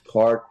 Again, that's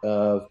part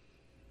of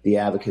the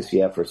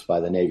advocacy efforts by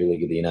the Navy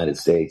League of the United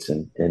States,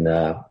 and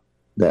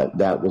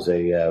that was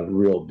a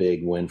real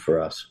big win for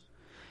us.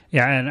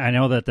 Yeah, and I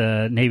know that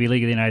the Navy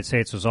League of the United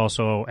States was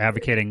also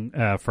advocating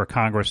for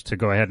Congress to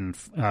go ahead and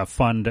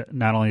fund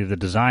not only the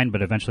design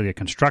but eventually the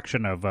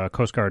construction of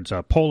Coast Guard's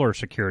polar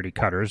security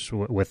cutters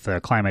with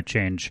climate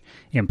change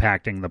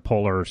impacting the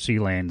polar sea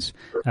lanes.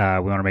 We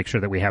want to make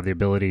sure that we have the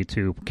ability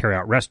to carry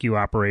out rescue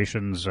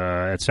operations,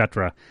 et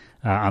cetera,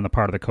 on the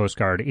part of the Coast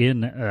Guard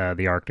in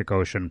the Arctic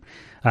Ocean.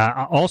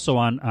 Also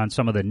on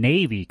some of the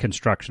Navy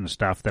construction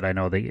stuff that I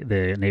know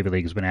the Navy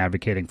League has been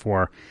advocating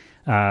for.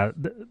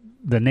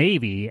 the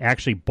Navy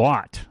actually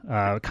bought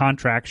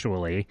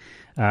contractually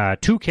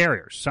 2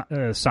 carriers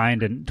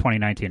signed in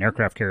 2019,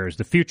 aircraft carriers,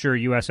 the future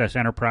USS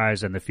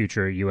Enterprise and the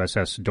future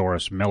USS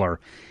Doris Miller.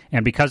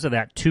 And because of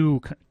that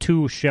two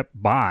ship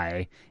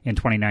buy in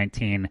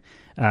 2019,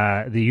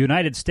 the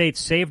United States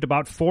saved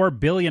about $4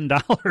 billion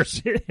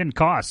in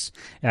costs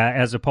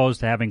as opposed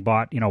to having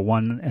bought,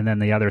 one and then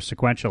the other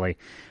sequentially.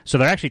 So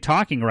they're actually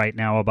talking right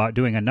now about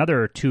doing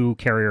another 2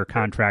 carrier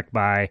contract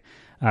buy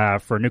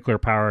for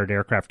nuclear-powered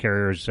aircraft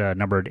carriers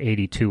numbered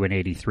 82 and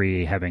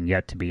 83 having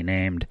yet to be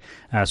named.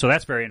 So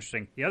that's very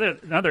interesting.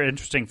 Another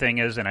interesting thing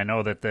is, and I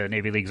know that the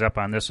Navy League's up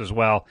on this as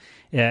well,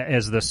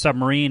 is the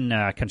submarine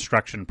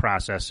construction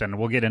process, and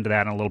we'll get into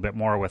that in a little bit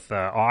more with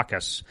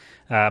AUKUS.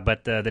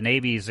 But the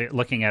Navy's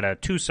looking at a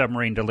 2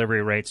 submarine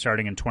delivery rate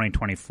starting in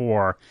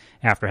 2024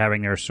 after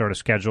having their sort of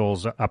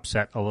schedules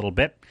upset a little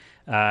bit.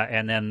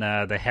 And then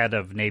the head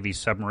of Navy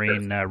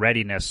submarine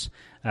readiness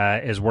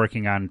is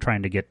working on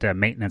trying to get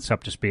maintenance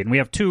up to speed. And we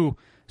have 2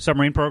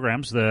 submarine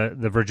programs,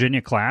 the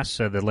Virginia class,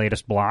 the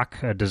latest block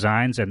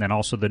designs, and then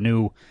also the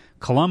new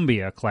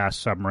Columbia class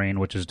submarine,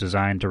 which is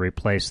designed to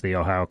replace the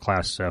Ohio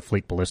class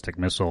fleet ballistic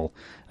missile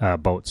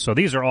boats. So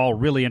these are all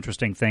really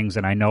interesting things,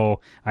 and I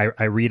know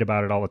I read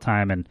about it all the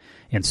time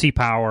in Sea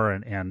Power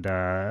and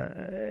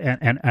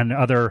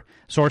other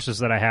sources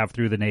that I have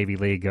through the Navy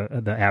League,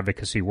 the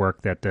advocacy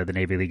work that the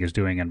Navy League is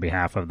doing on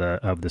behalf of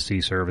the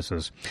sea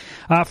services.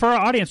 For our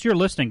audience, you're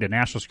listening to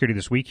National Security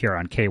This Week here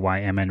on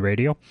KYMN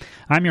Radio.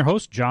 I'm your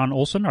host, Jon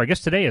Olson. Our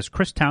guest today is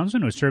Chris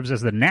Townsend, who serves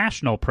as the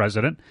national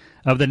president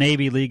of the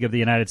Navy League of the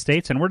United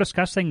States, and we're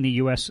discussing the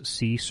U.S.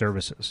 Sea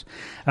Services.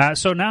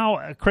 So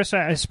now, Chris,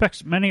 I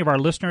expect many of our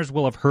listeners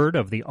will have heard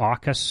of the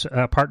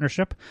AUKUS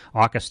partnership.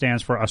 AUKUS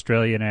stands for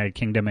Australia, United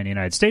Kingdom, and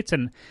United States,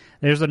 and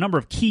there's a number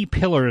of key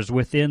pillars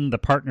within the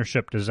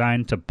partnership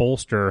designed to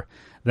bolster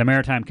the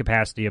maritime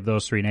capacity of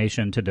those 3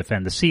 nations to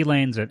defend the sea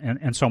lanes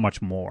and so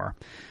much more.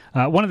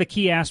 One of the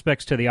key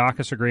aspects to the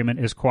AUKUS agreement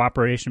is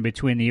cooperation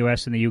between the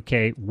U.S. and the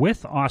U.K.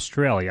 with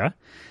Australia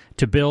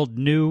to build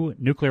new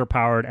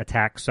nuclear-powered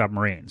attack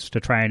submarines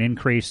to try and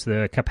increase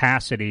the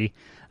capacity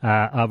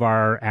of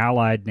our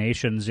allied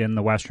nations in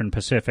the Western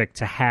Pacific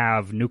to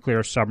have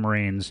nuclear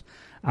submarines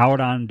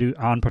out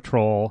on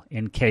patrol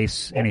in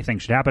case anything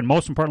should happen.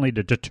 Most importantly,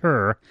 to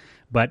deter.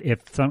 But if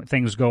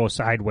things go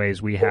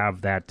sideways, we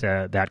have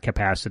that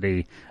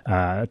capacity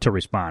to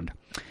respond.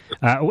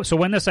 So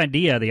when this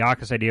idea, the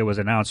AUKUS idea, was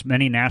announced,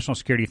 many national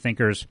security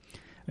thinkers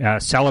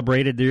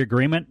celebrated the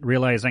agreement,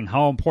 realizing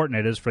how important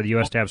it is for the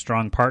U.S. to have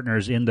strong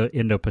partners in the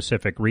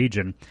Indo-Pacific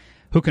region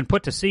who can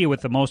put to sea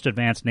with the most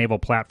advanced naval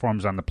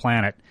platforms on the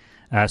planet,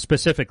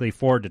 specifically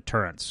for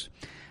deterrence.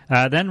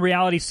 Then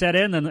reality set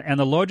in, and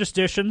the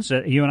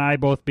logisticians, you and I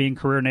both being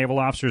career naval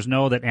officers,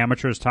 know that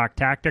amateurs talk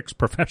tactics,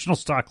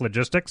 professionals talk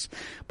logistics,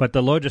 but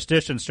the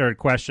logisticians started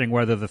questioning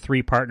whether the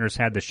 3 partners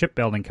had the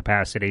shipbuilding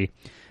capacity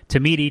to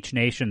meet each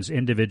nation's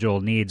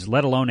individual needs,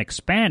 let alone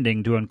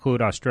expanding to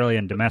include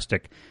Australian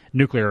domestic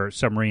nuclear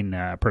submarine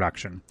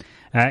production.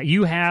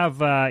 You have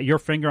your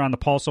finger on the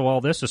pulse of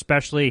all this,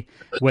 especially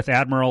with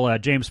Admiral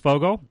James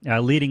Fogo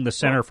leading the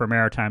Center for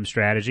Maritime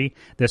Strategy.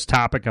 This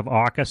topic of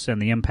AUKUS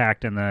and the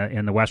impact in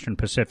the Western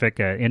Pacific,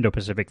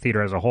 Indo-Pacific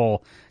theater as a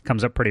whole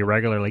comes up pretty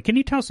regularly. Can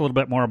you tell us a little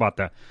bit more about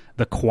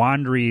the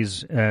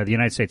quandaries the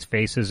United States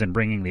faces in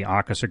bringing the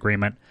AUKUS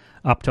agreement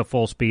up to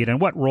full speed, and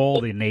what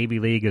role the Navy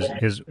League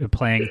is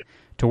playing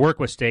to work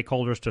with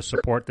stakeholders to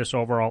support this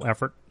overall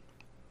effort?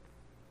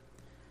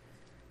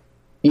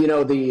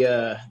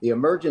 The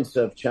emergence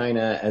of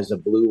China as a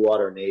blue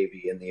water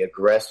navy and the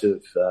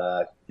aggressive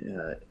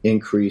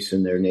increase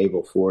in their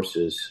naval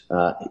forces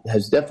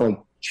has definitely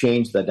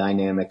changed the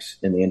dynamics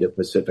in the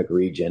Indo-Pacific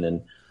region,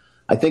 and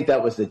I think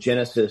that was the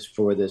genesis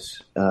for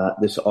this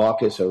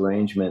AUKUS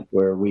arrangement,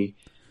 where we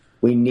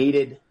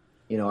needed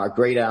our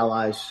great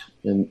allies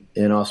in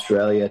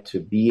Australia to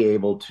be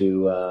able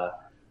to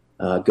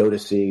go to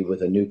sea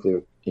with a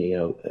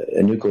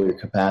nuclear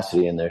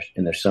capacity in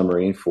their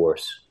submarine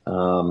force.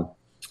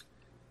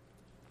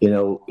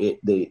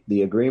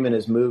 The agreement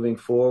is moving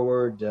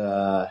forward.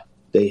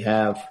 We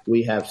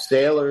have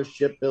sailors,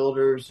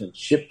 shipbuilders, and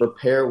ship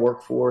repair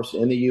workforce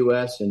in the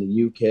U.S. and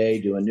the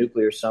UK doing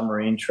nuclear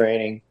submarine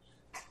training.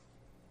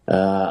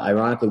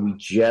 Ironically, we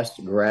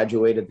just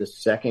graduated the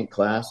 2nd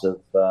class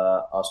of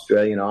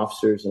Australian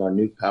officers in our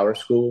new power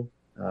school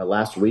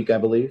last week, I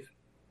believe.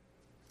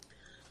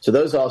 So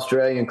those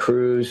Australian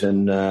crews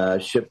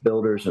and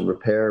shipbuilders and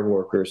repair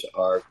workers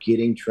are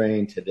getting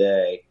trained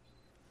today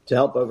to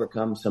help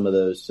overcome some of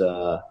those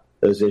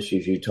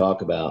issues you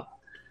talk about.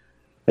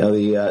 The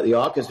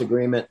AUKUS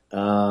agreement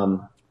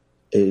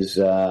is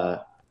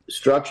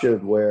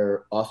structured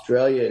where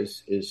Australia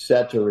is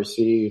set to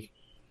receive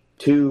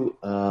 2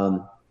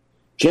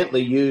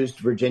 gently used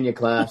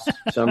Virginia-class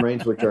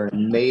submarines, which are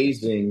an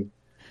amazing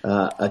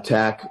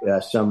attack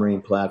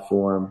submarine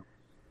platform.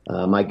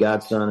 My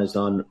godson is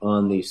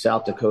on the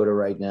South Dakota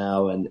right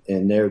now,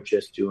 and they're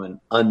just doing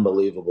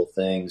unbelievable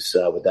things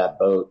with that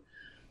boat.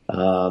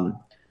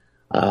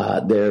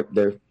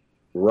 They're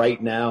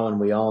right now, and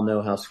we all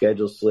know how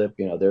schedules slip.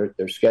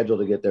 They're scheduled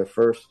to get their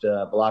first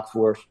Block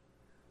 4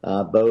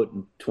 boat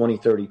in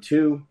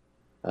 2032,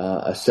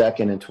 a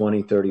second in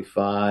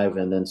 2035,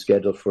 and then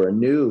scheduled for a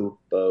new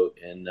boat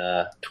in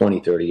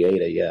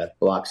 2038, a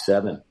Block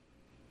 7.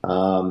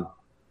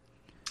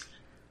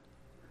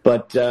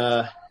 But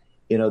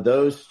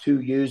those two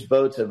used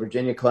boats, a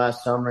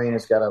Virginia-class submarine,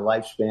 has got a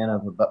lifespan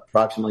of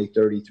approximately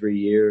 33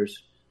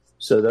 years.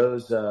 So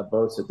those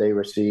boats that they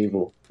receive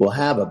will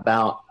have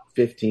about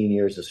 15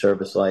 years of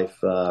service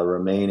life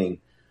remaining.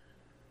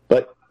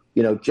 But,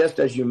 just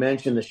as you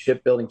mentioned, the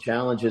shipbuilding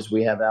challenges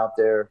we have out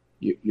there,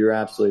 you're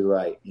absolutely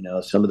right.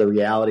 Some of the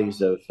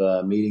realities of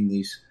meeting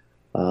these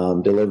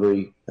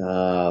delivery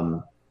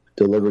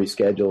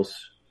schedules,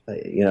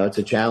 it's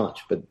a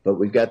challenge. But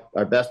we've got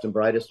our best and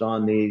brightest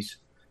on these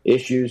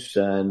issues,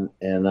 and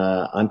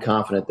I'm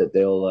confident that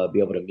they'll be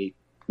able to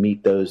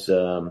meet those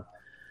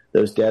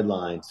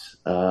deadlines.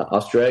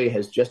 Australia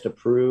has just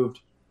approved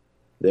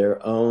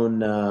their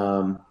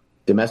own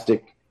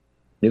domestic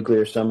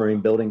nuclear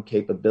submarine building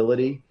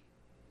capability.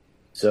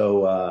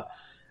 So,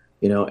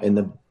 in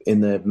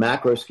the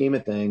macro scheme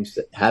of things,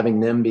 having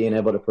them being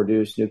able to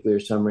produce nuclear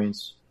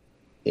submarines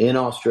in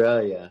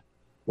Australia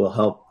will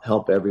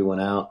help everyone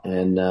out.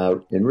 And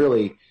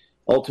really,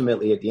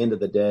 ultimately, at the end of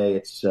the day,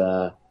 it's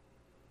the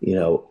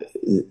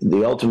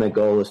ultimate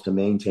goal is to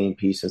maintain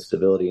peace and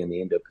stability in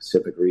the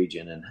Indo-Pacific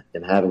region,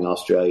 and having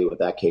Australia with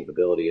that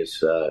capability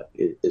is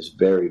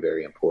very,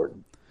 very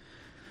important.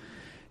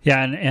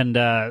 Yeah,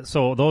 and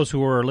so those who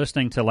were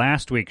listening to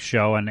last week's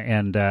show,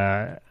 and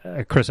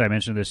Chris, I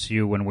mentioned this to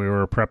you when we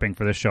were prepping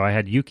for this show. I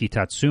had Yuki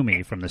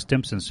Tatsumi from the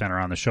Stimson Center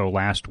on the show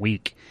last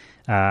week.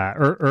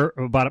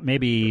 About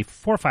maybe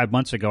 4 or 5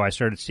 months ago, I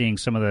started seeing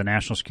some of the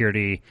national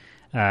security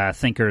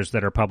thinkers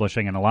that are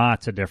publishing in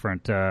lots of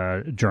different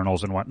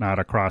journals and whatnot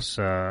across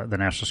the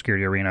national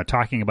security arena,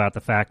 talking about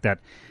the fact that,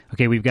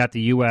 okay, we've got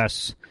the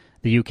U.S.,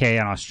 the U.K.,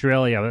 and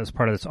Australia as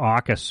part of this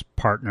AUKUS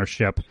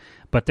partnership,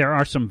 but there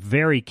are some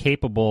very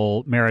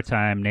capable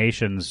maritime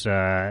nations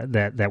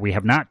that we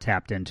have not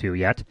tapped into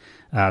yet.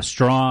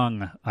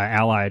 Strong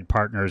allied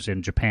partners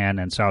in Japan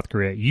and South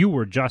Korea. You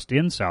were just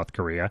in South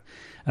Korea.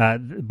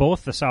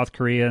 Both the South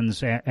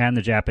Koreans and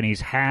the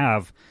Japanese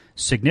have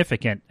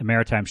significant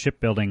maritime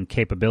shipbuilding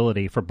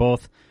capability for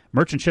both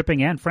merchant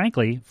shipping and,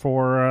 frankly,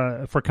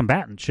 for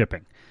combatant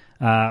shipping.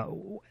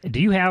 Do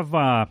you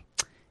have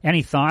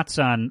any thoughts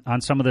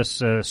on some of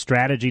this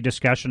strategy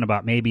discussion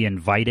about maybe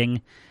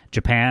inviting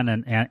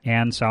Japan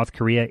and South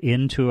Korea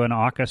into an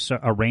AUKUS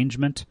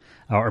arrangement,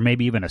 or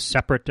maybe even a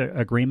separate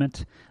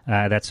agreement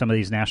that some of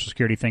these national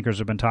security thinkers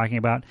have been talking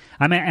about?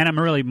 I'm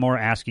really more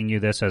asking you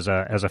this as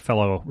a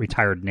fellow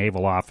retired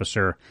naval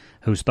officer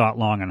who's thought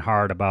long and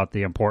hard about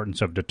the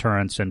importance of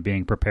deterrence and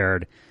being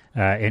prepared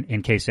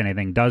in case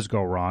anything does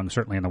go wrong,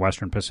 certainly in the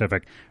Western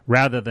Pacific,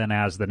 rather than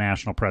as the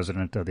national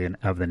president of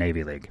the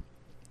Navy League.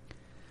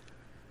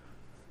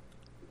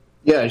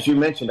 Yeah, as you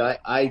mentioned,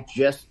 I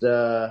just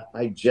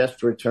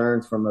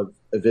returned from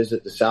a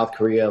visit to South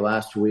Korea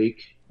last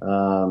week.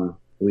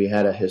 We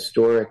had a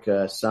historic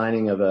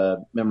signing of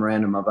a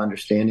memorandum of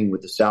understanding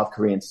with the South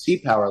Korean Sea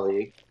Power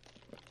League.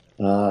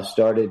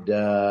 Started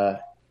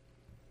a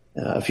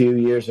few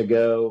years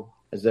ago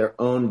as their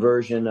own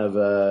version of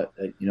a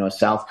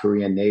South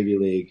Korean Navy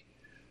League.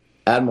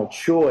 Admiral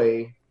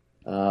Choi,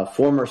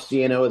 former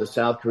CNO of the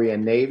South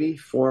Korean Navy,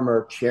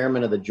 former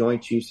chairman of the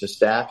Joint Chiefs of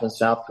Staff in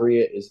South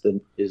Korea, is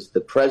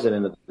the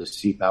president of the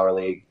Sea Power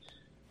League.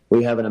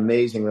 We have an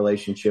amazing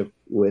relationship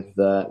with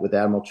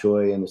Admiral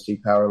Choi and the Sea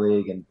Power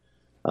League, and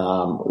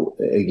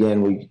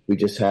again, we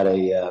just had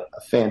a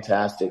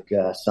fantastic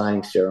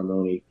signing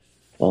ceremony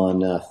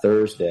on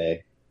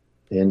Thursday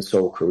in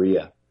Seoul,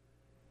 Korea.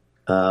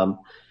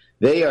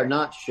 They are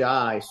not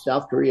shy.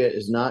 South Korea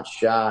is not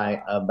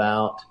shy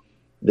about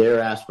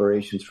their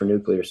aspirations for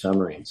nuclear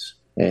submarines.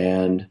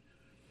 And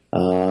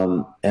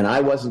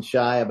I wasn't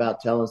shy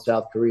about telling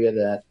South Korea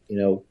that,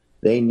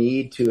 they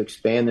need to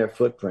expand their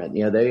footprint.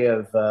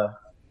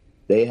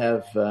 They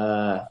have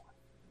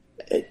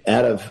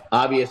out of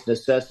obvious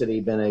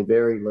necessity been a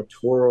very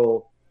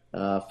littoral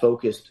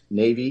focused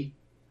Navy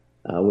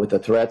with the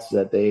threats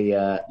that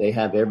they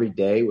have every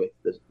day with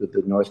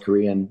the North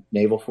Korean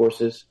naval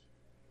forces.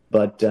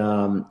 But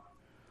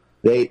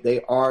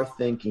they are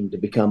thinking to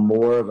become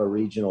more of a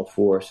regional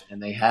force,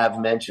 and they have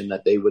mentioned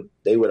that they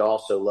would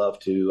also love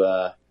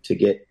to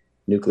get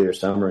nuclear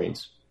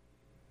submarines.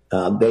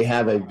 They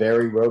have a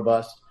very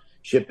robust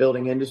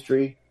shipbuilding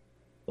industry.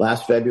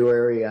 Last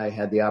February, I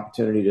had the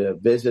opportunity to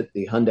visit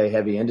the Hyundai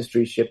Heavy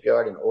Industries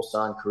shipyard in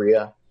Ulsan,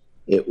 Korea.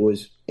 It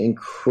was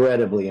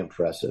incredibly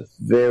impressive,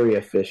 very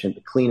efficient,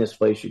 the cleanest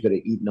place you could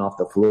have eaten off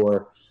the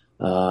floor.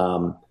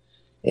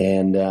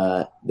 And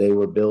they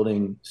were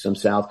building some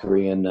South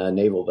Korean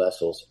naval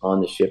vessels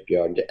on the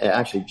shipyard.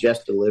 Actually,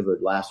 just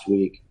delivered last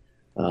week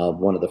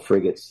one of the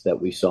frigates that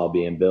we saw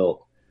being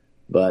built.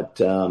 But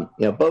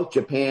both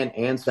Japan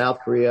and South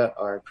Korea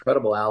are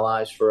incredible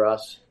allies for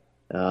us.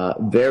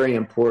 Very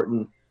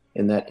important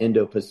in that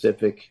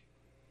Indo-Pacific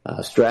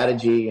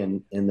strategy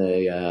and in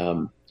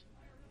the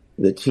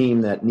the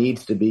team that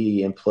needs to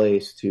be in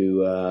place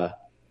to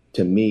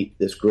meet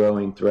this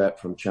growing threat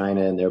from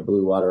China and their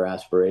blue water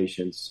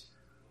aspirations.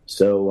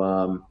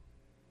 So,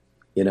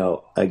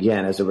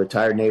 again, as a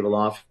retired naval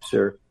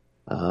officer,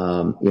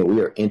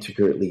 we are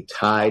intricately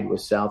tied with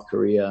South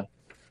Korea.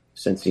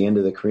 Since the end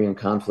of the Korean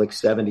conflict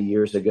 70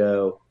 years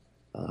ago,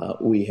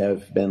 we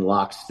have been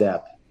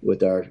lockstep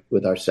with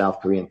our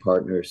South Korean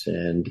partners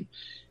and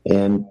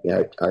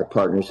our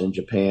partners in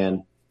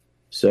Japan.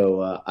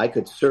 So I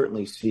could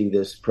certainly see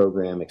this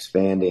program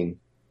expanding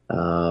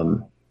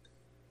to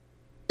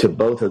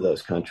both of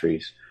those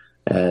countries,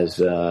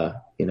 as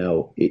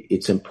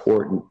it's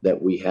important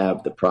that we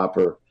have the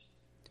proper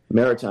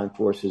maritime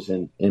forces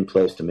in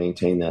place to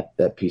maintain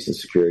that peace and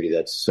security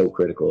that's so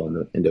critical in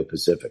the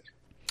Indo-Pacific.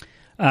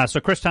 So,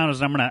 Chris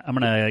Townsend, I'm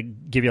gonna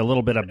give you a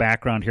little bit of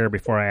background here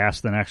before I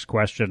ask the next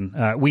question.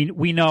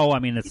 We know, I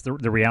mean, it's the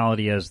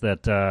reality is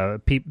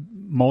that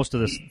most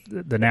of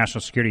the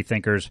national security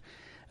thinkers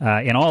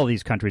in all of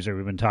these countries that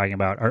we've been talking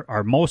about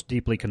are most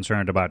deeply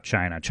concerned about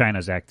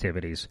China's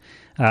activities.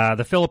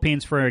 The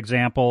Philippines, for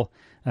example,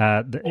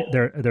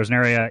 there's an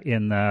area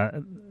in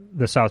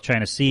the South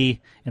China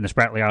Sea in the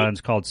Spratly Islands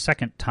called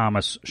Second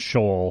Thomas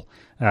Shoal,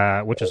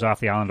 which is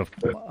off the island of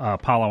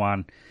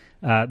Palawan.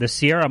 The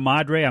Sierra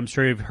Madre, I'm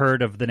sure you've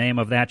heard of the name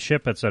of that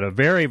ship. It's a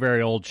very,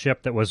 very old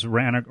ship that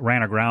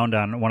ran aground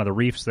on one of the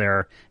reefs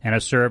there and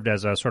has served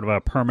as a sort of a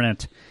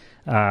permanent,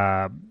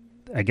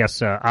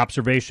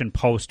 observation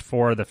post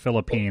for the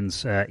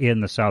Philippines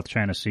in the South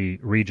China Sea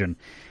region.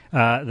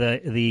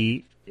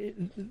 The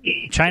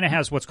China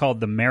has what's called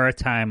the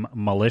maritime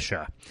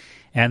militia,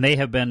 and they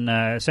have been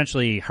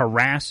essentially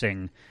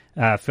harassing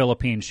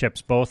Philippine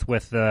ships, both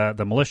with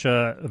the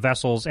militia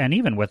vessels and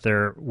even with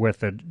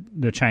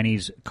the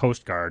Chinese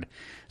Coast Guard.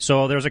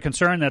 So there's a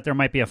concern that there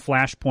might be a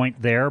flashpoint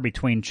there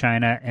between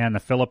China and the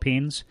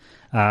Philippines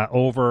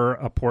over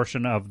a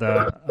portion of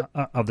the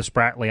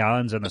Spratly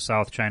Islands in the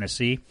South China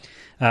Sea.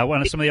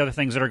 One of some of the other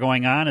things that are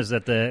going on is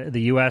that the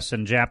U.S.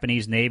 and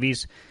Japanese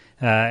navies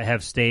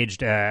have staged,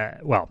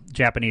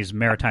 Japanese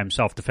Maritime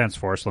Self-Defense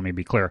Force, let me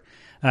be clear,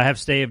 have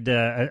staged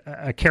a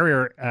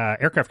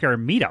aircraft carrier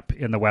meetup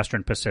in the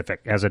Western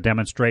Pacific as a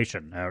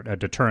demonstration, a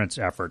deterrence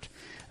effort.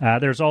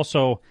 There's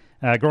also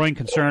growing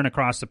concern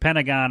across the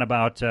Pentagon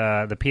about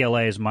the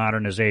PLA's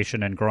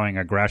modernization and growing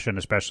aggression,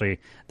 especially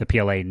the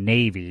PLA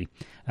Navy,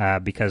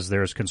 because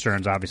there's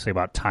concerns, obviously,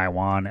 about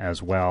Taiwan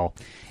as well.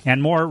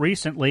 And more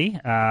recently,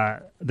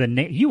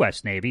 the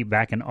U.S. Navy,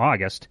 back in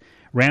August,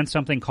 ran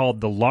something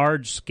called the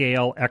Large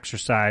Scale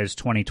Exercise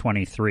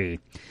 2023.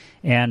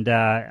 And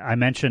I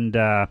mentioned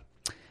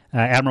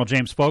Admiral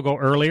James Fogo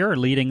earlier,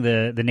 leading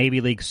the Navy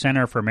League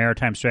Center for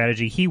Maritime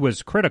Strategy. He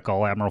was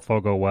critical, Admiral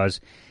Fogo was,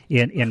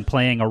 in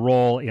playing a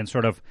role in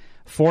sort of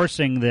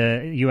forcing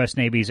the U.S.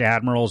 Navy's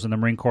admirals and the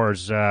Marine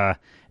Corps'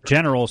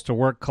 generals to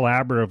work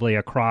collaboratively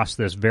across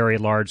this very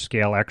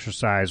large-scale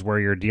exercise where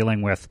you're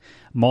dealing with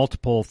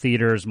multiple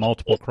theaters,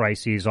 multiple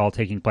crises all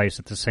taking place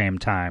at the same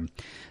time.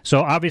 So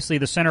obviously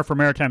the Center for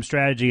Maritime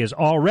Strategy is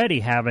already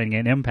having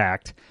an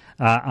impact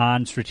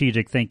on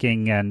strategic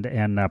thinking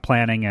and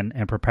planning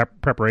and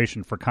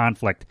preparation for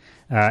conflict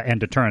and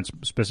deterrence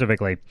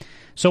specifically.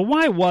 So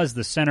why was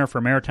the Center for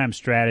Maritime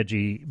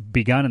Strategy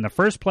begun in the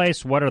first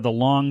place? What are the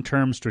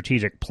long-term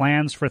strategic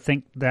plans for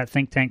that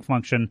think tank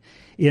function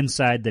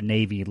inside the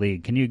Navy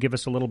League? Can you give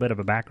us a little bit of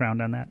a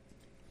background on that?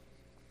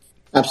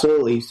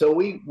 Absolutely. So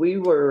we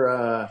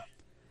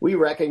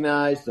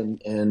recognized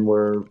and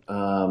were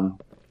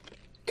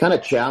kind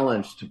of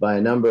challenged by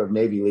a number of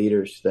Navy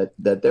leaders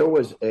that there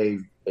was a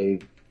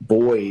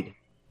void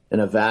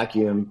and a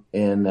vacuum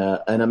in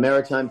a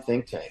maritime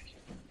think tank.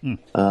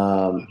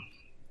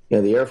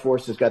 The Air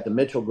Force has got the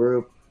Mitchell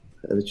Group,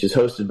 which is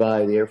hosted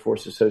by the Air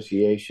Force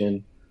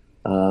Association.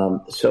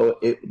 So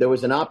there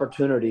was an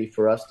opportunity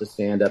for us to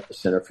stand up the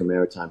Center for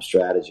Maritime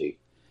Strategy.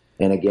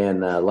 And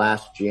again,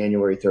 last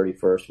January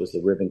 31st was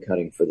the ribbon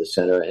cutting for the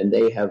center, and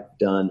they have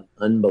done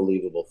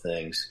unbelievable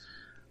things,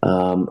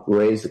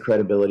 raised the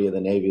credibility of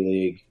the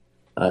Navy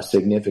League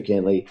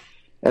significantly.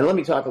 And let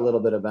me talk a little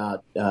bit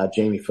about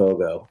Jamie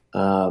Fogo.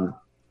 Admiral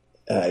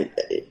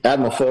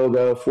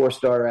Fogo,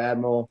 four-star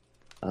admiral.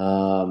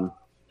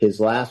 His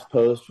last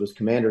post was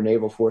Commander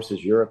Naval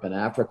Forces Europe and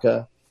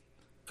Africa,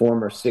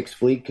 former Sixth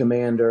Fleet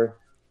Commander.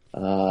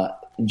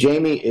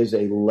 Jamie is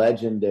a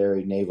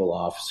legendary naval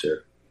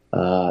officer.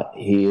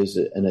 He is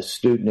an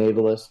astute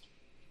navalist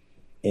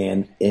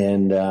and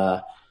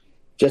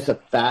just a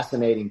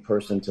fascinating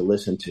person to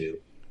listen to.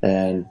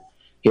 And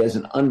he has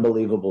an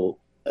unbelievable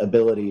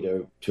ability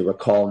to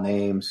recall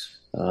names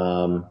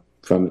from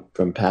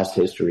past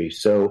history.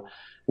 So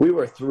we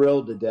were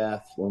thrilled to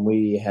death when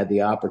we had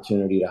the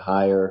opportunity to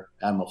hire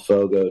Admiral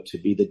Fogo to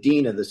be the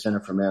Dean of the Center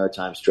for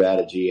Maritime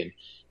Strategy, and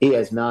he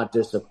has not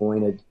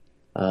disappointed.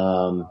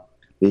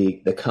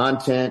 The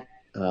content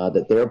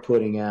that they're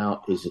putting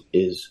out is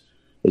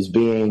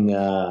being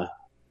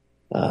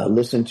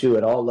listened to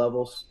at all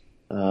levels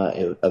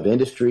of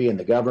industry and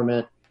the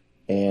government,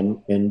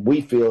 and we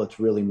feel it's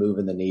really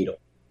moving the needle.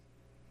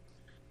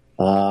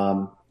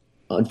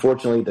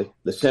 unfortunately,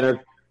 the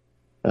center,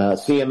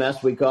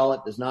 CMS we call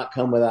it, does not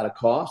come without a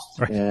cost,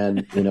 right.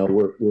 And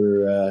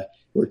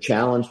we're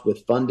challenged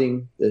with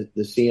funding the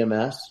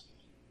CMS.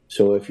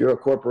 So if you're a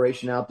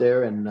corporation out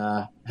there and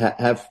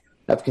have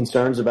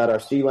concerns about our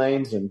sea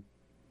lanes and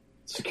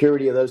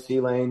security of those sea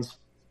lanes,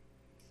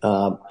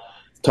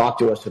 talk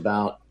to us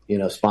about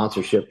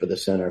sponsorship for the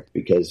center,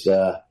 because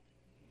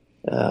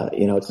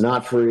it's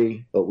not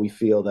free, but we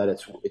feel that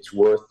it's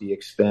worth the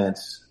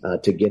expense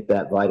to get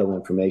that vital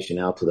information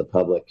out to the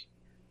public.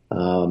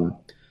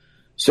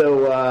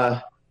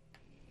 So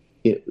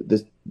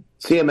the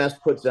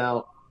CMS puts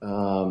out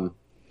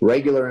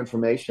regular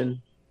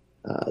information.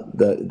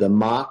 The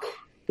MOC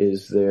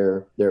is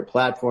their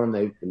platform.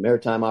 The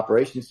Maritime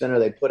Operations Center,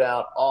 they put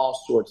out all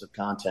sorts of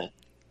content.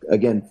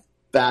 Again,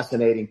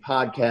 fascinating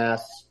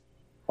podcasts,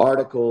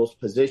 articles,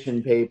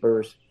 position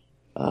papers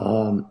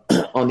on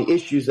the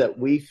issues that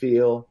we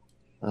feel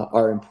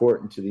are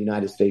important to the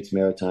United States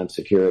maritime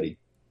security.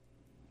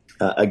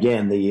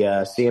 Again, the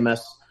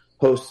CMS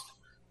hosts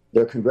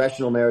their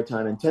Congressional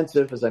Maritime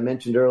Intensive, as I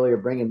mentioned earlier,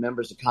 bringing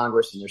members of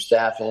Congress and their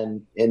staff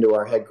into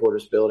our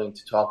headquarters building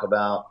to talk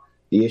about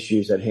the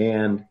issues at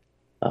hand.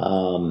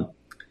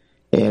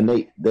 And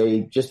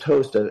they just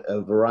host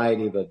a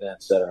variety of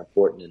events that are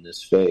important in this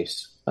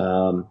space.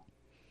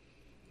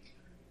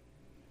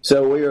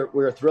 So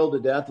we're thrilled to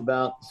death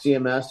about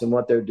CMS and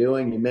what they're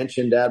doing. You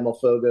mentioned Admiral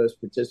Fogo's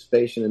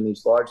participation in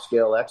these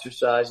large-scale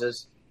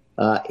exercises.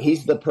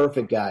 He's the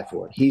perfect guy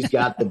for it. He's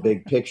got the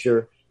big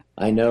picture.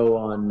 I know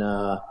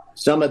on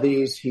some of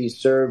these he's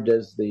served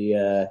as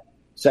the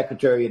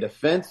Secretary of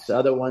Defense.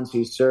 Other ones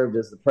he's served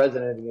as the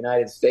President of the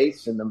United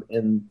States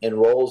in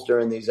roles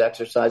during these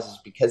exercises,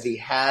 because he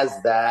has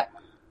that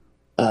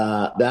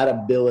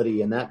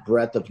ability and that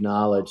breadth of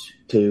knowledge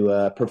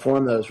to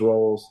perform those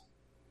roles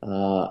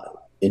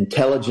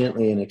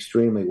intelligently and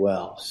extremely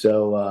well.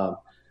 So,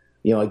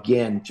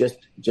 again,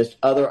 just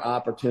other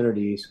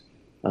opportunities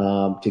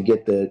to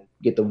get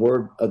the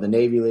word of the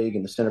Navy League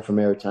and the Center for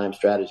Maritime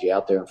Strategy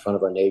out there in front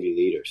of our Navy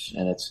leaders.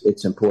 And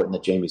it's important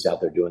that Jamie's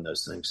out there doing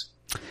those things.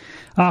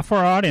 For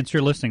our audience,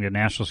 you're listening to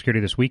National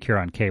Security This Week here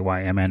on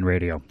KYMN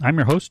Radio. I'm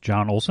your host,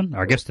 Jon Olson.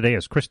 Our guest today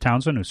is Chris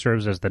Townsend, who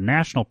serves as the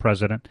National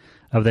President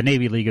of the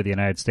Navy League of the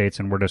United States,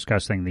 and we're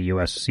discussing the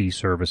U.S. Sea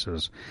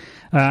Services.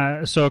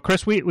 So,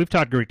 Chris, we've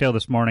talked a great deal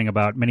this morning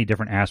about many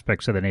different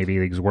aspects of the Navy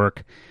League's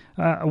work.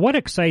 What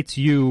excites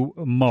you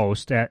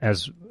most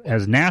as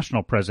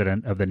National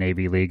President of the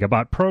Navy League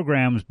about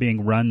programs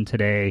being run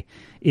today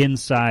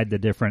inside the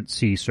different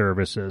sea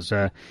services?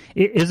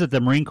 Is it the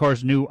Marine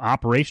Corps' new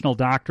operational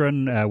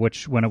doctrine,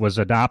 which when it was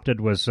adopted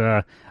was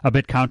a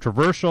bit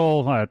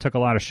controversial, took a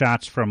lot of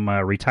shots from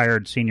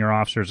retired senior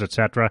officers,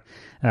 etc.,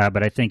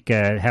 but I think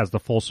it has the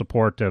full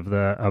support of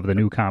the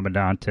new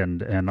commandant,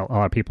 and a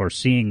lot of people are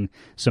seeing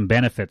some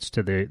benefits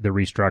to the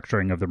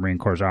restructuring of the Marine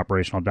Corps'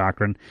 operational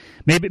doctrine.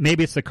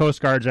 Maybe it's the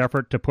Coast Guard's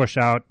effort to push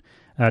out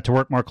to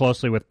work more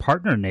closely with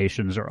partner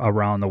nations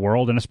around the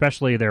world, and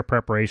especially their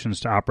preparations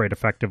to operate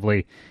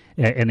effectively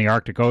in the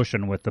Arctic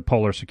Ocean with the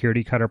Polar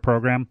Security Cutter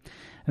program.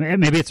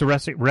 Maybe it's a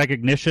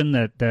recognition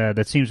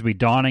that seems to be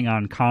dawning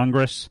on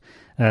Congress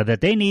that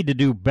they need to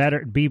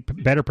be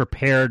better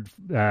prepared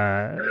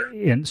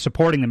in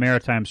supporting the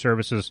maritime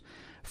services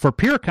for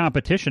peer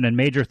competition in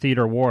major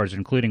theater wars,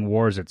 including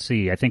wars at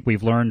sea. I think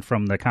we've learned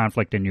from the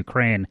conflict in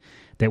Ukraine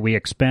that we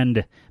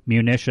expend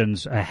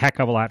munitions a heck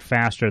of a lot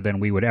faster than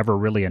we would ever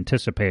really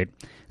anticipate.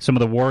 Some of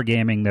the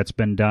wargaming that's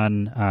been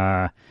done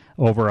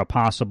over a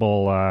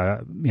possible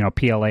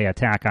PLA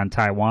attack on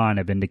Taiwan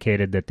have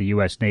indicated that the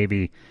U.S.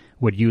 Navy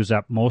would use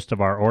up most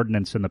of our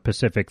ordnance in the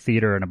Pacific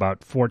theater in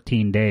about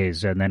 14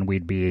 days, and then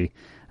we'd be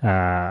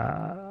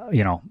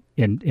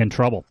in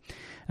trouble.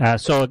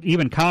 So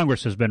even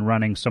Congress has been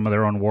running some of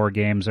their own war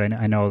games.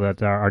 I know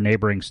that our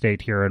neighboring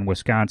state here in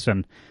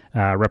Wisconsin,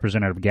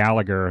 Representative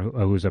Gallagher,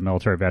 who's a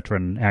military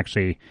veteran,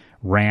 actually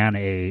ran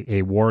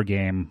a war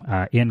game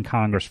in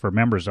Congress for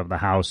members of the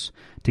House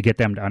to get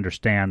them to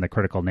understand the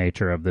critical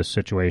nature of this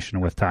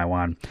situation with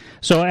Taiwan.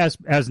 So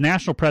as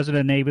National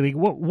President of the Navy League,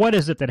 what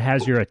is it that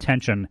has your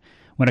attention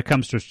when it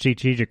comes to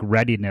strategic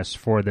readiness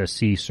for the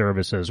sea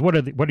services? What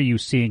are you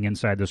seeing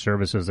inside the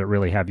services that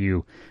really have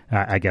you,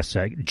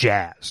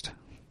 jazzed?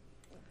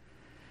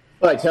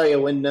 Well, I tell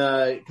you, when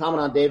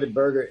Commandant David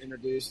Berger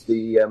introduced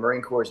the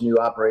Marine Corps' new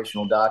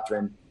operational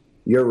doctrine,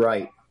 you're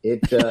right.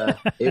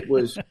 It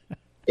was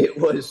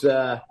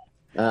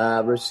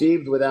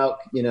received without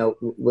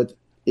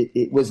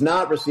it was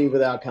not received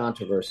without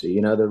controversy.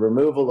 The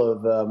removal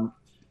of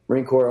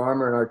Marine Corps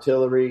armor and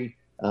artillery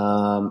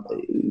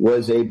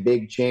was a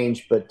big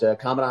change, but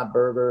Commandant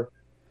Berger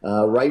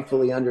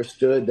rightfully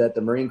understood that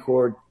the Marine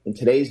Corps in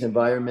today's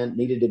environment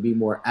needed to be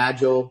more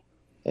agile,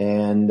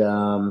 and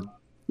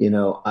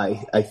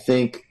I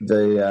think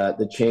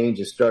the change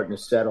is starting to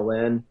settle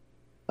in.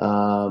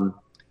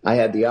 I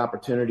had the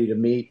opportunity to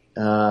meet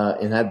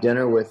and have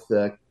dinner with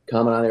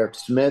Commandant Eric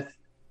Smith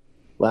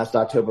last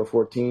October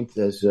 14th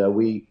as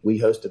we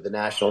hosted the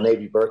National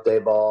Navy Birthday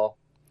Ball.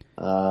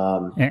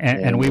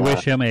 And we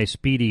wish him a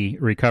speedy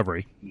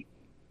recovery.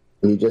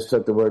 You just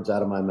took the words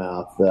out of my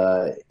mouth.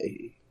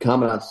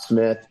 Commandant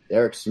Smith,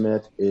 Eric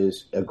Smith,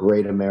 is a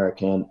great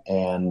American,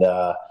 and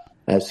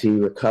as he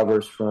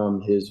recovers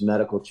from his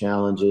medical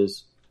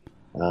challenges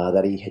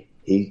that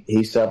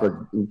he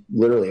suffered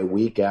literally a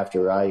week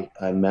after I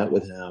met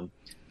with him,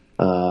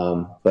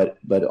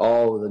 but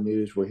all of the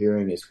news we're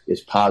hearing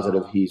is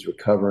positive. He's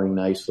recovering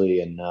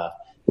nicely, and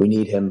we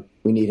need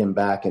him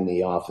back in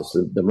the office.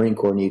 The Marine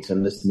Corps needs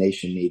him. This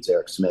nation needs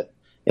Eric Smith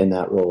in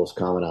that role as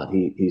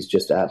commandant. He's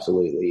just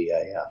absolutely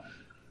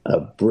a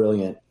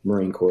brilliant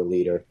Marine Corps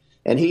leader,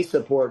 and he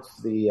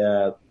supports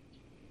the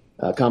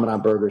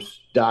Commandant Berger's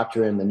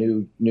doctrine,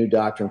 the new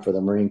doctrine for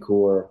the Marine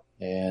Corps,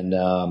 and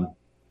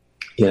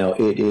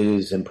it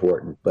is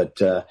important. But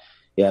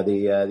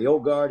the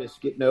old guard is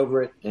getting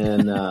over it,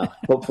 and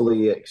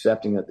hopefully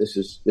accepting that this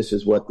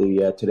is what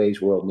the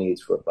today's world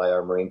needs by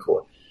our Marine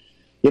Corps.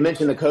 You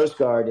mentioned the Coast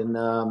Guard, and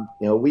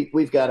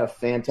we've got a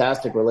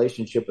fantastic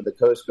relationship with the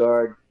Coast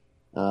Guard.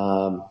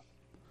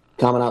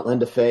 Commandant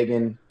Linda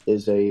Fagan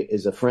is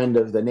a friend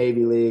of the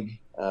Navy League.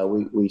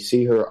 We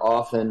see her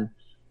often.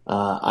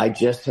 I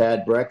just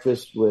had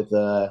breakfast with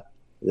the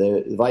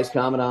Vice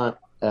Commandant,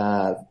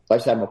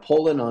 Vice Admiral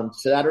Poland, on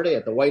Saturday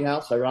at the White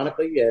House,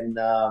 ironically, and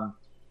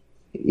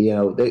we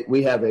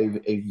have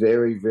a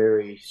very,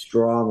 very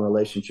strong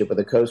relationship with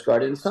the Coast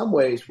Guard. In some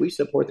ways, we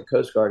support the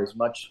Coast Guard as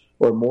much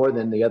or more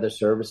than the other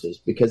services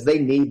because they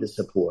need the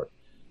support.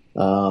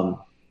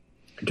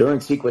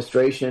 During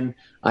sequestration,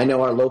 I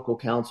know our local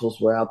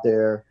councils were out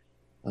there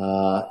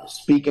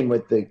speaking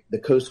with the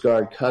Coast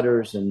Guard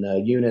cutters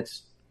and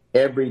units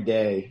every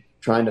day,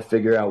 trying to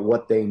figure out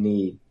what they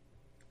need.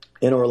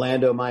 In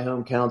Orlando, my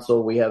home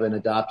council, we have an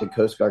adopted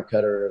Coast Guard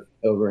cutter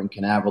over in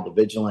Canaveral, the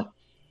Vigilant.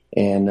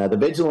 And the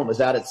Vigilant was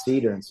out at sea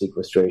during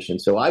sequestration.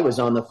 So I was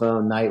on the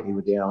phone nightly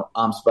with the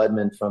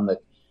ombudsman from the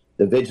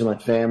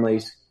Vigilant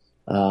families,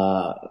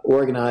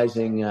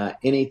 organizing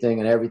anything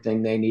and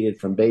everything they needed,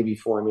 from baby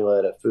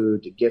formula to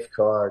food to gift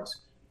cards.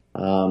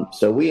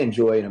 So we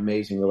enjoy an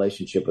amazing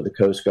relationship with the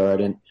Coast Guard.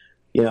 And,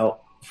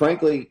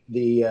 frankly,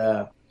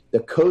 the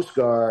Coast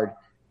Guard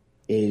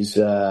is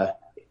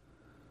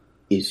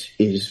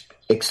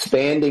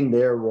expanding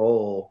their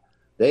role.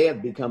 They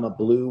have become a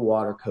blue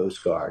water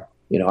Coast Guard.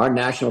 Our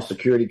national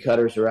security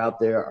cutters are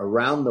out there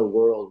around the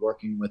world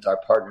working with our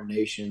partner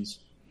nations,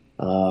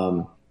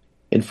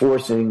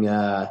 enforcing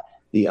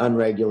the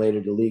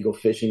unregulated illegal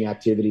fishing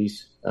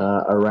activities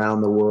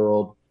around the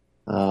world.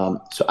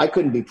 So I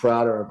couldn't be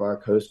prouder of our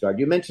Coast Guard.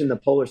 You mentioned the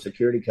polar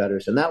security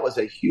cutters, and that was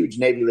a huge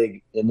Navy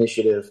League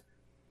initiative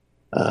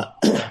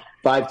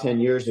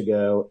 5-10 years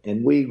ago,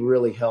 and we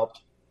really helped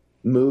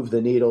move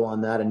the needle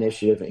on that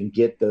initiative and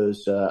get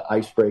those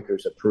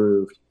icebreakers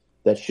approved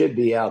that should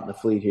be out in the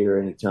fleet here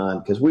anytime,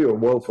 because we were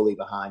woefully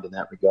behind in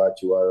that regard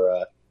to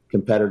our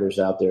competitors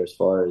out there as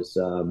far as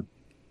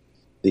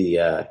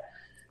the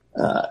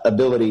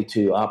ability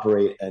to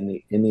operate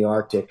in the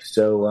Arctic.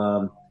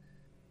 So,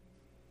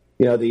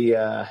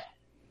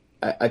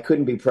 I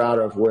couldn't be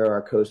prouder of where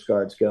our Coast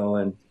Guard's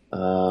going,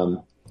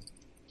 and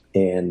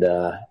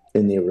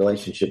in the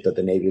relationship that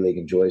the Navy League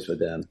enjoys with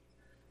them.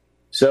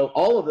 So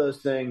all of those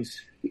things,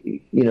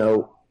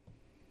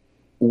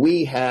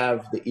 we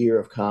have the ear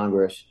of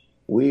Congress.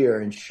 We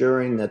are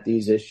ensuring that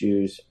these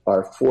issues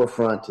are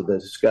forefront to the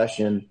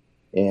discussion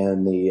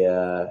and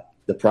the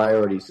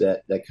priorities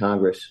that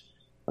Congress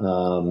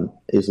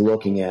is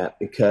looking at,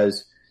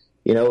 because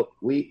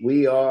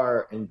we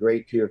are in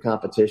great peer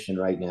competition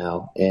right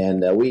now,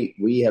 and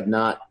we have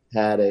not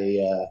had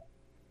a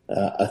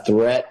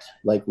threat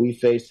like we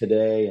face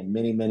today in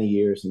many, many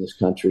years in this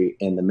country,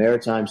 and the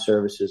maritime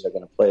services are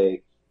going to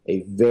play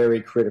a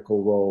very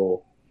critical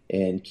role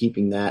in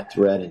keeping that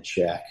threat in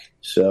check.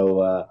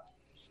 So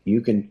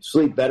you can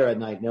sleep better at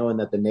night knowing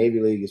that the Navy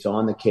League is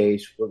on the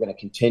case. We're going to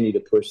continue to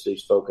push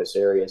these focus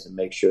areas and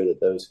make sure that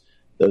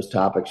those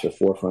topics are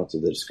forefront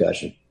of the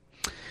discussion.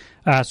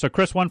 So,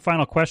 Chris, one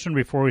final question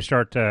before we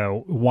start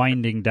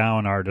winding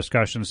down our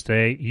discussions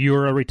today.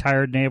 You're a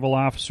retired naval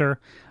officer.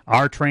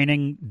 Our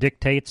training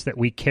dictates that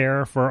we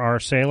care for our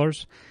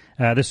sailors.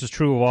 This is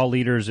true of all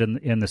leaders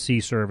in the sea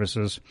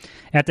services.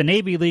 At the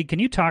Navy League, can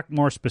you talk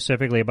more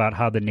specifically about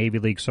how the Navy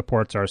League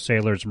supports our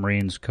sailors,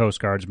 Marines, Coast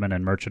Guardsmen,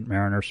 and merchant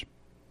mariners?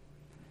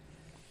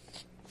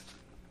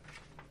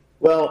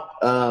 Well,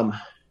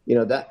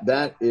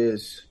 that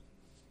is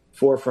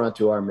forefront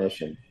to our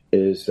mission,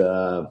 is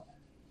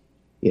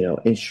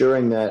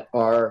ensuring that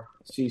our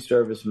sea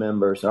service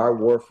members, our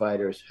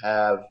warfighters,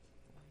 have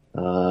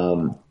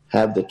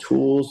the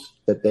tools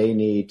that they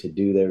need to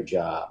do their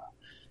job.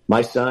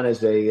 My son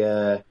is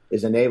a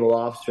naval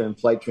officer in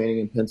flight training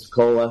in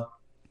Pensacola.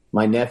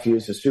 My nephew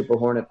is a Super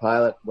Hornet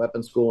pilot,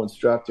 weapons school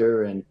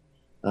instructor, and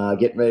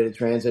getting ready to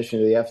transition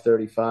to the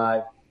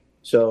F-35.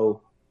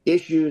 So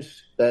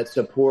issues that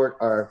support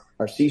our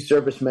sea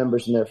service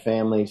members and their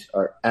families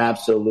are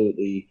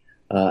absolutely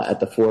at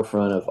the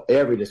forefront of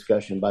every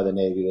discussion by the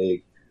Navy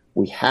League.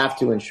 We have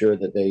to ensure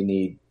that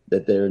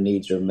their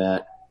needs are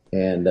met,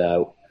 and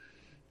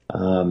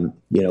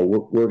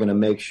we're going to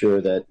make sure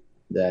that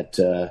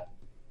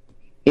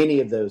any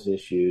of those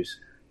issues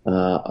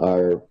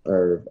are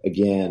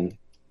again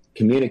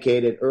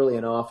communicated early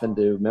and often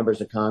to members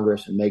of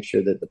Congress, and make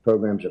sure that the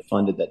programs are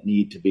funded that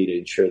need to be to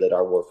ensure that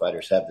our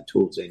warfighters have the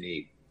tools they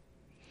need.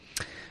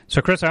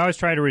 So, Chris, I always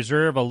try to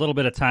reserve a little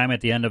bit of time at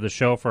the end of the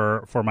show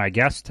for my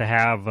guests to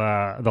have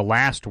the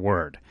last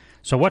word.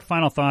 So what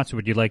final thoughts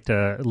would you like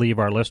to leave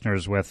our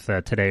listeners with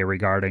today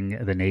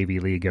regarding the Navy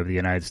League of the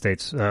United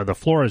States? The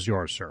floor is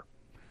yours, sir.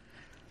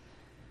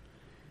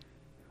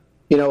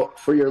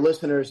 For your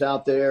listeners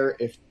out there,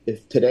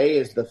 if today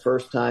is the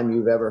first time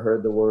you've ever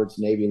heard the words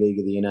Navy League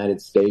of the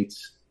United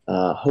States,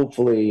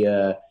 hopefully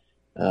the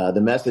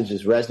message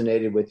has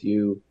resonated with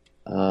you.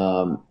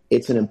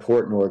 It's an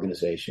important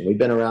organization. We've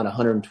been around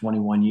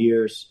 121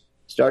 years,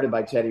 started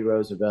by Teddy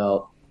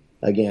Roosevelt.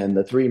 Again,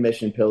 the three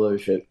mission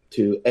pillars are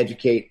to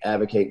educate,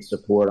 advocate, and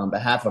support on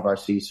behalf of our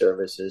sea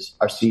services,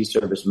 our sea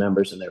service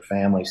members and their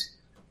families.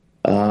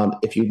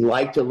 If you'd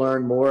like to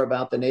learn more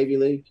about the Navy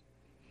League,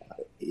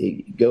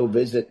 go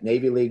visit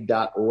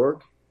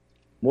NavyLeague.org.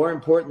 More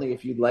importantly,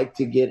 if you'd like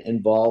to get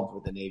involved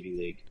with the Navy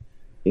League,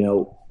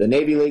 the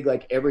Navy League,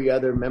 like every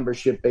other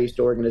membership-based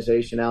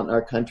organization out in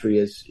our country,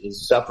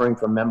 is suffering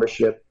from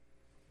membership.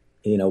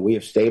 We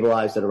have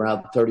stabilized at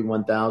around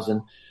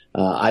 31,000.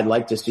 I'd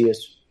like to see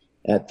us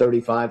at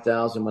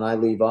 35,000 when I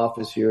leave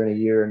office here in a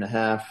year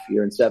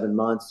and 7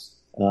 months.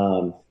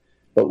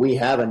 But we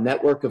have a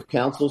network of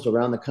councils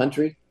around the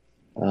country.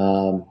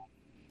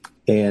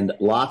 And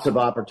lots of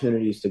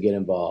opportunities to get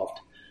involved.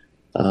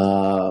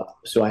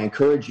 So I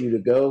encourage you to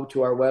go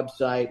to our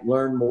website,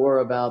 learn more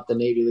about the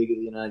Navy League of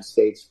the United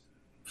States,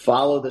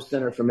 follow the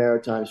Center for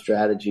Maritime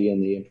Strategy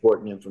and the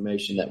important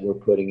information that we're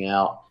putting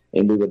out,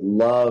 and we would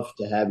love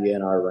to have you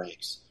in our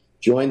ranks.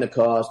 Join the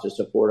cause to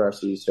support our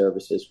sea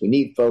services. We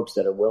need folks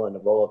that are willing to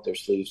roll up their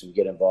sleeves and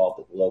get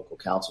involved at the local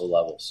council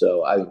level.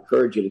 So I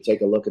encourage you to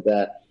take a look at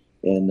that,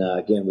 and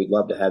again, we'd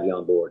love to have you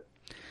on board.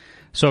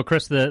 So,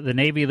 Chris, the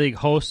Navy League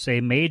hosts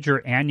a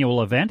major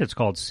annual event. It's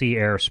called Sea,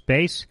 Air,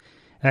 Space.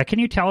 Can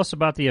you tell us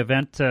about the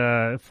event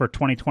for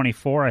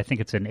 2024? I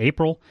think it's in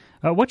April.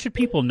 What should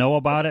people know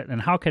about it,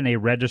 and how can they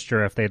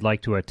register if they'd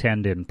like to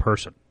attend in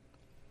person?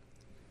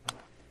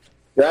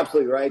 You're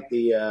absolutely right.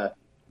 The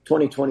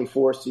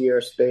 2024 Sea,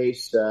 Air,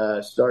 Space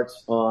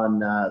starts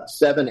on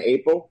 7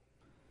 April.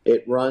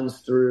 It runs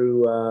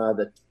through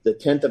the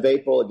 10th of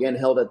April, again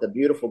held at the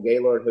beautiful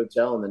Gaylord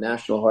Hotel in the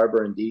National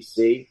Harbor in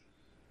D.C.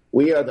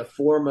 We are the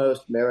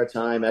foremost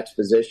maritime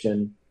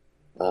exposition.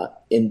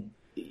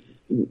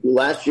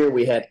 Last year,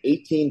 we had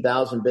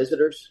 18,000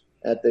 visitors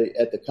at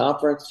the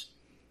conference.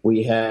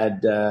 We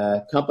had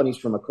companies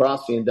from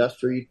across the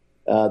industry,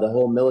 the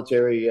whole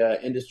military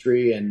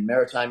industry and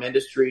maritime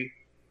industry.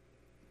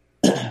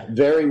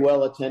 Very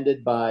well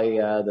attended by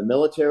the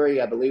military.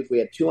 I believe we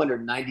had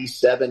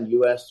 297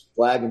 U.S.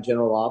 flag and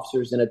general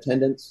officers in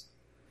attendance.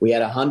 We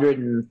had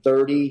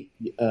 130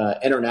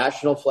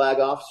 international flag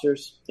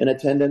officers in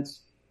attendance.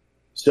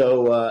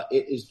 So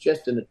it is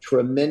just a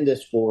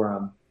tremendous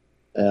forum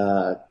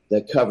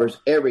that covers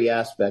every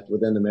aspect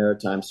within the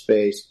maritime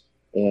space.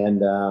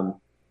 And,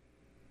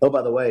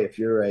 by the way, if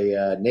you're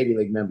a Navy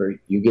League member,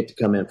 you get to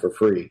come in for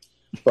free.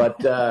 But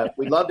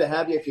we'd love to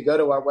have you. If you go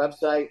to our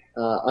website,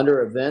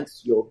 under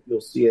events, you'll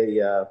see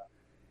an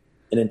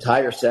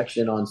entire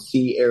section on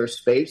sea, air,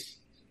 space.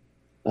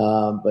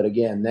 But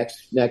again,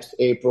 next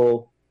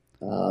April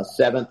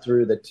 7th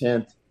through the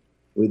 10th,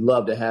 we'd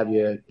love to have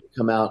you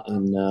come out,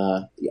 and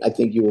I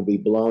think you will be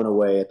blown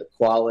away at the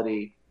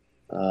quality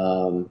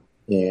and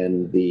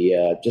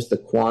the just the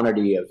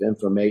quantity of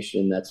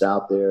information that's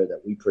out there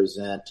that we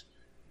present.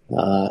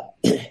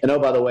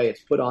 And by the way,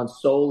 it's put on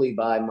solely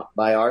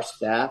by our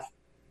staff.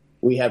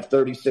 We have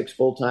 36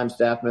 full-time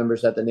staff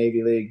members at the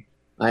Navy League.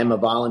 I am a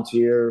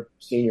volunteer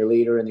senior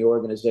leader in the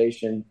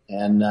organization,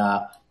 and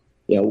our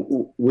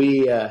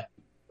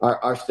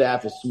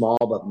staff is small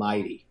but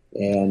mighty,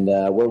 and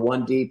we're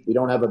one deep. We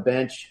don't have a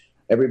bench.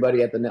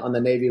 Everybody on the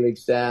Navy League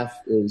staff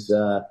is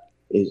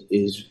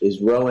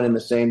rowing in the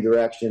same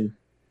direction.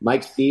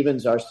 Mike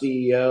Stevens, our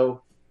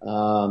CEO,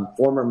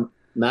 former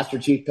Master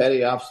Chief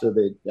Petty Officer of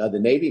the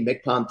Navy,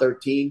 MCPON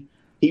 13.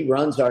 He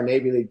runs our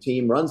Navy League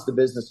team, runs the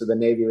business of the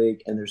Navy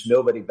League, and there's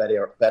nobody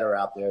better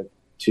out there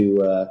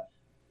to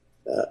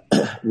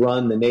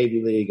run the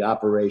Navy League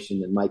operation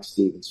than Mike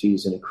Stevens.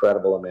 He's an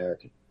incredible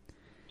American.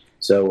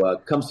 So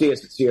come see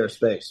us at Sea, Air,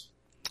 Space.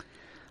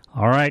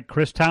 All right,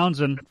 Chris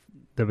Townsend,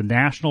 the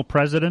National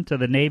President of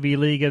the Navy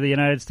League of the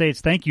United States,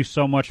 thank you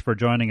so much for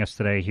joining us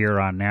today here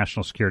on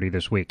National Security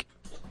This Week.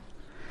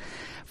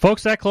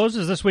 Folks, that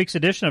closes this week's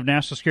edition of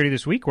National Security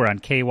This Week. We're on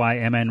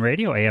KYMN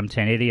Radio, AM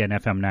 1080 and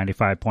FM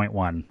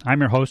 95.1. I'm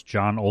your host,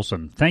 Jon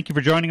Olson. Thank you for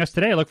joining us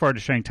today. I look forward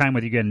to sharing time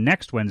with you again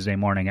next Wednesday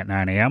morning at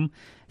 9 a.m.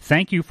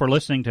 Thank you for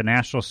listening to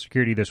National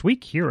Security This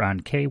Week here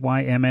on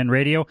KYMN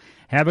Radio.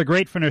 Have a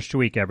great finish to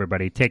week,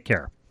 everybody. Take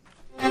care.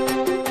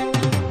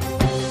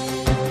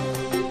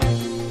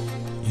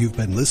 You've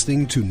been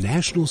listening to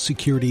National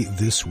Security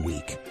This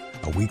Week,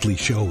 a weekly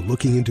show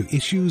looking into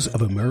issues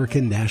of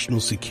American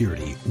national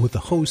security with the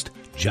host,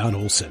 Jon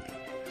Olson.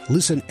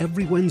 Listen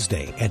every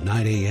Wednesday at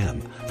 9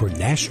 a.m. for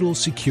National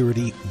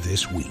Security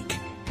This Week.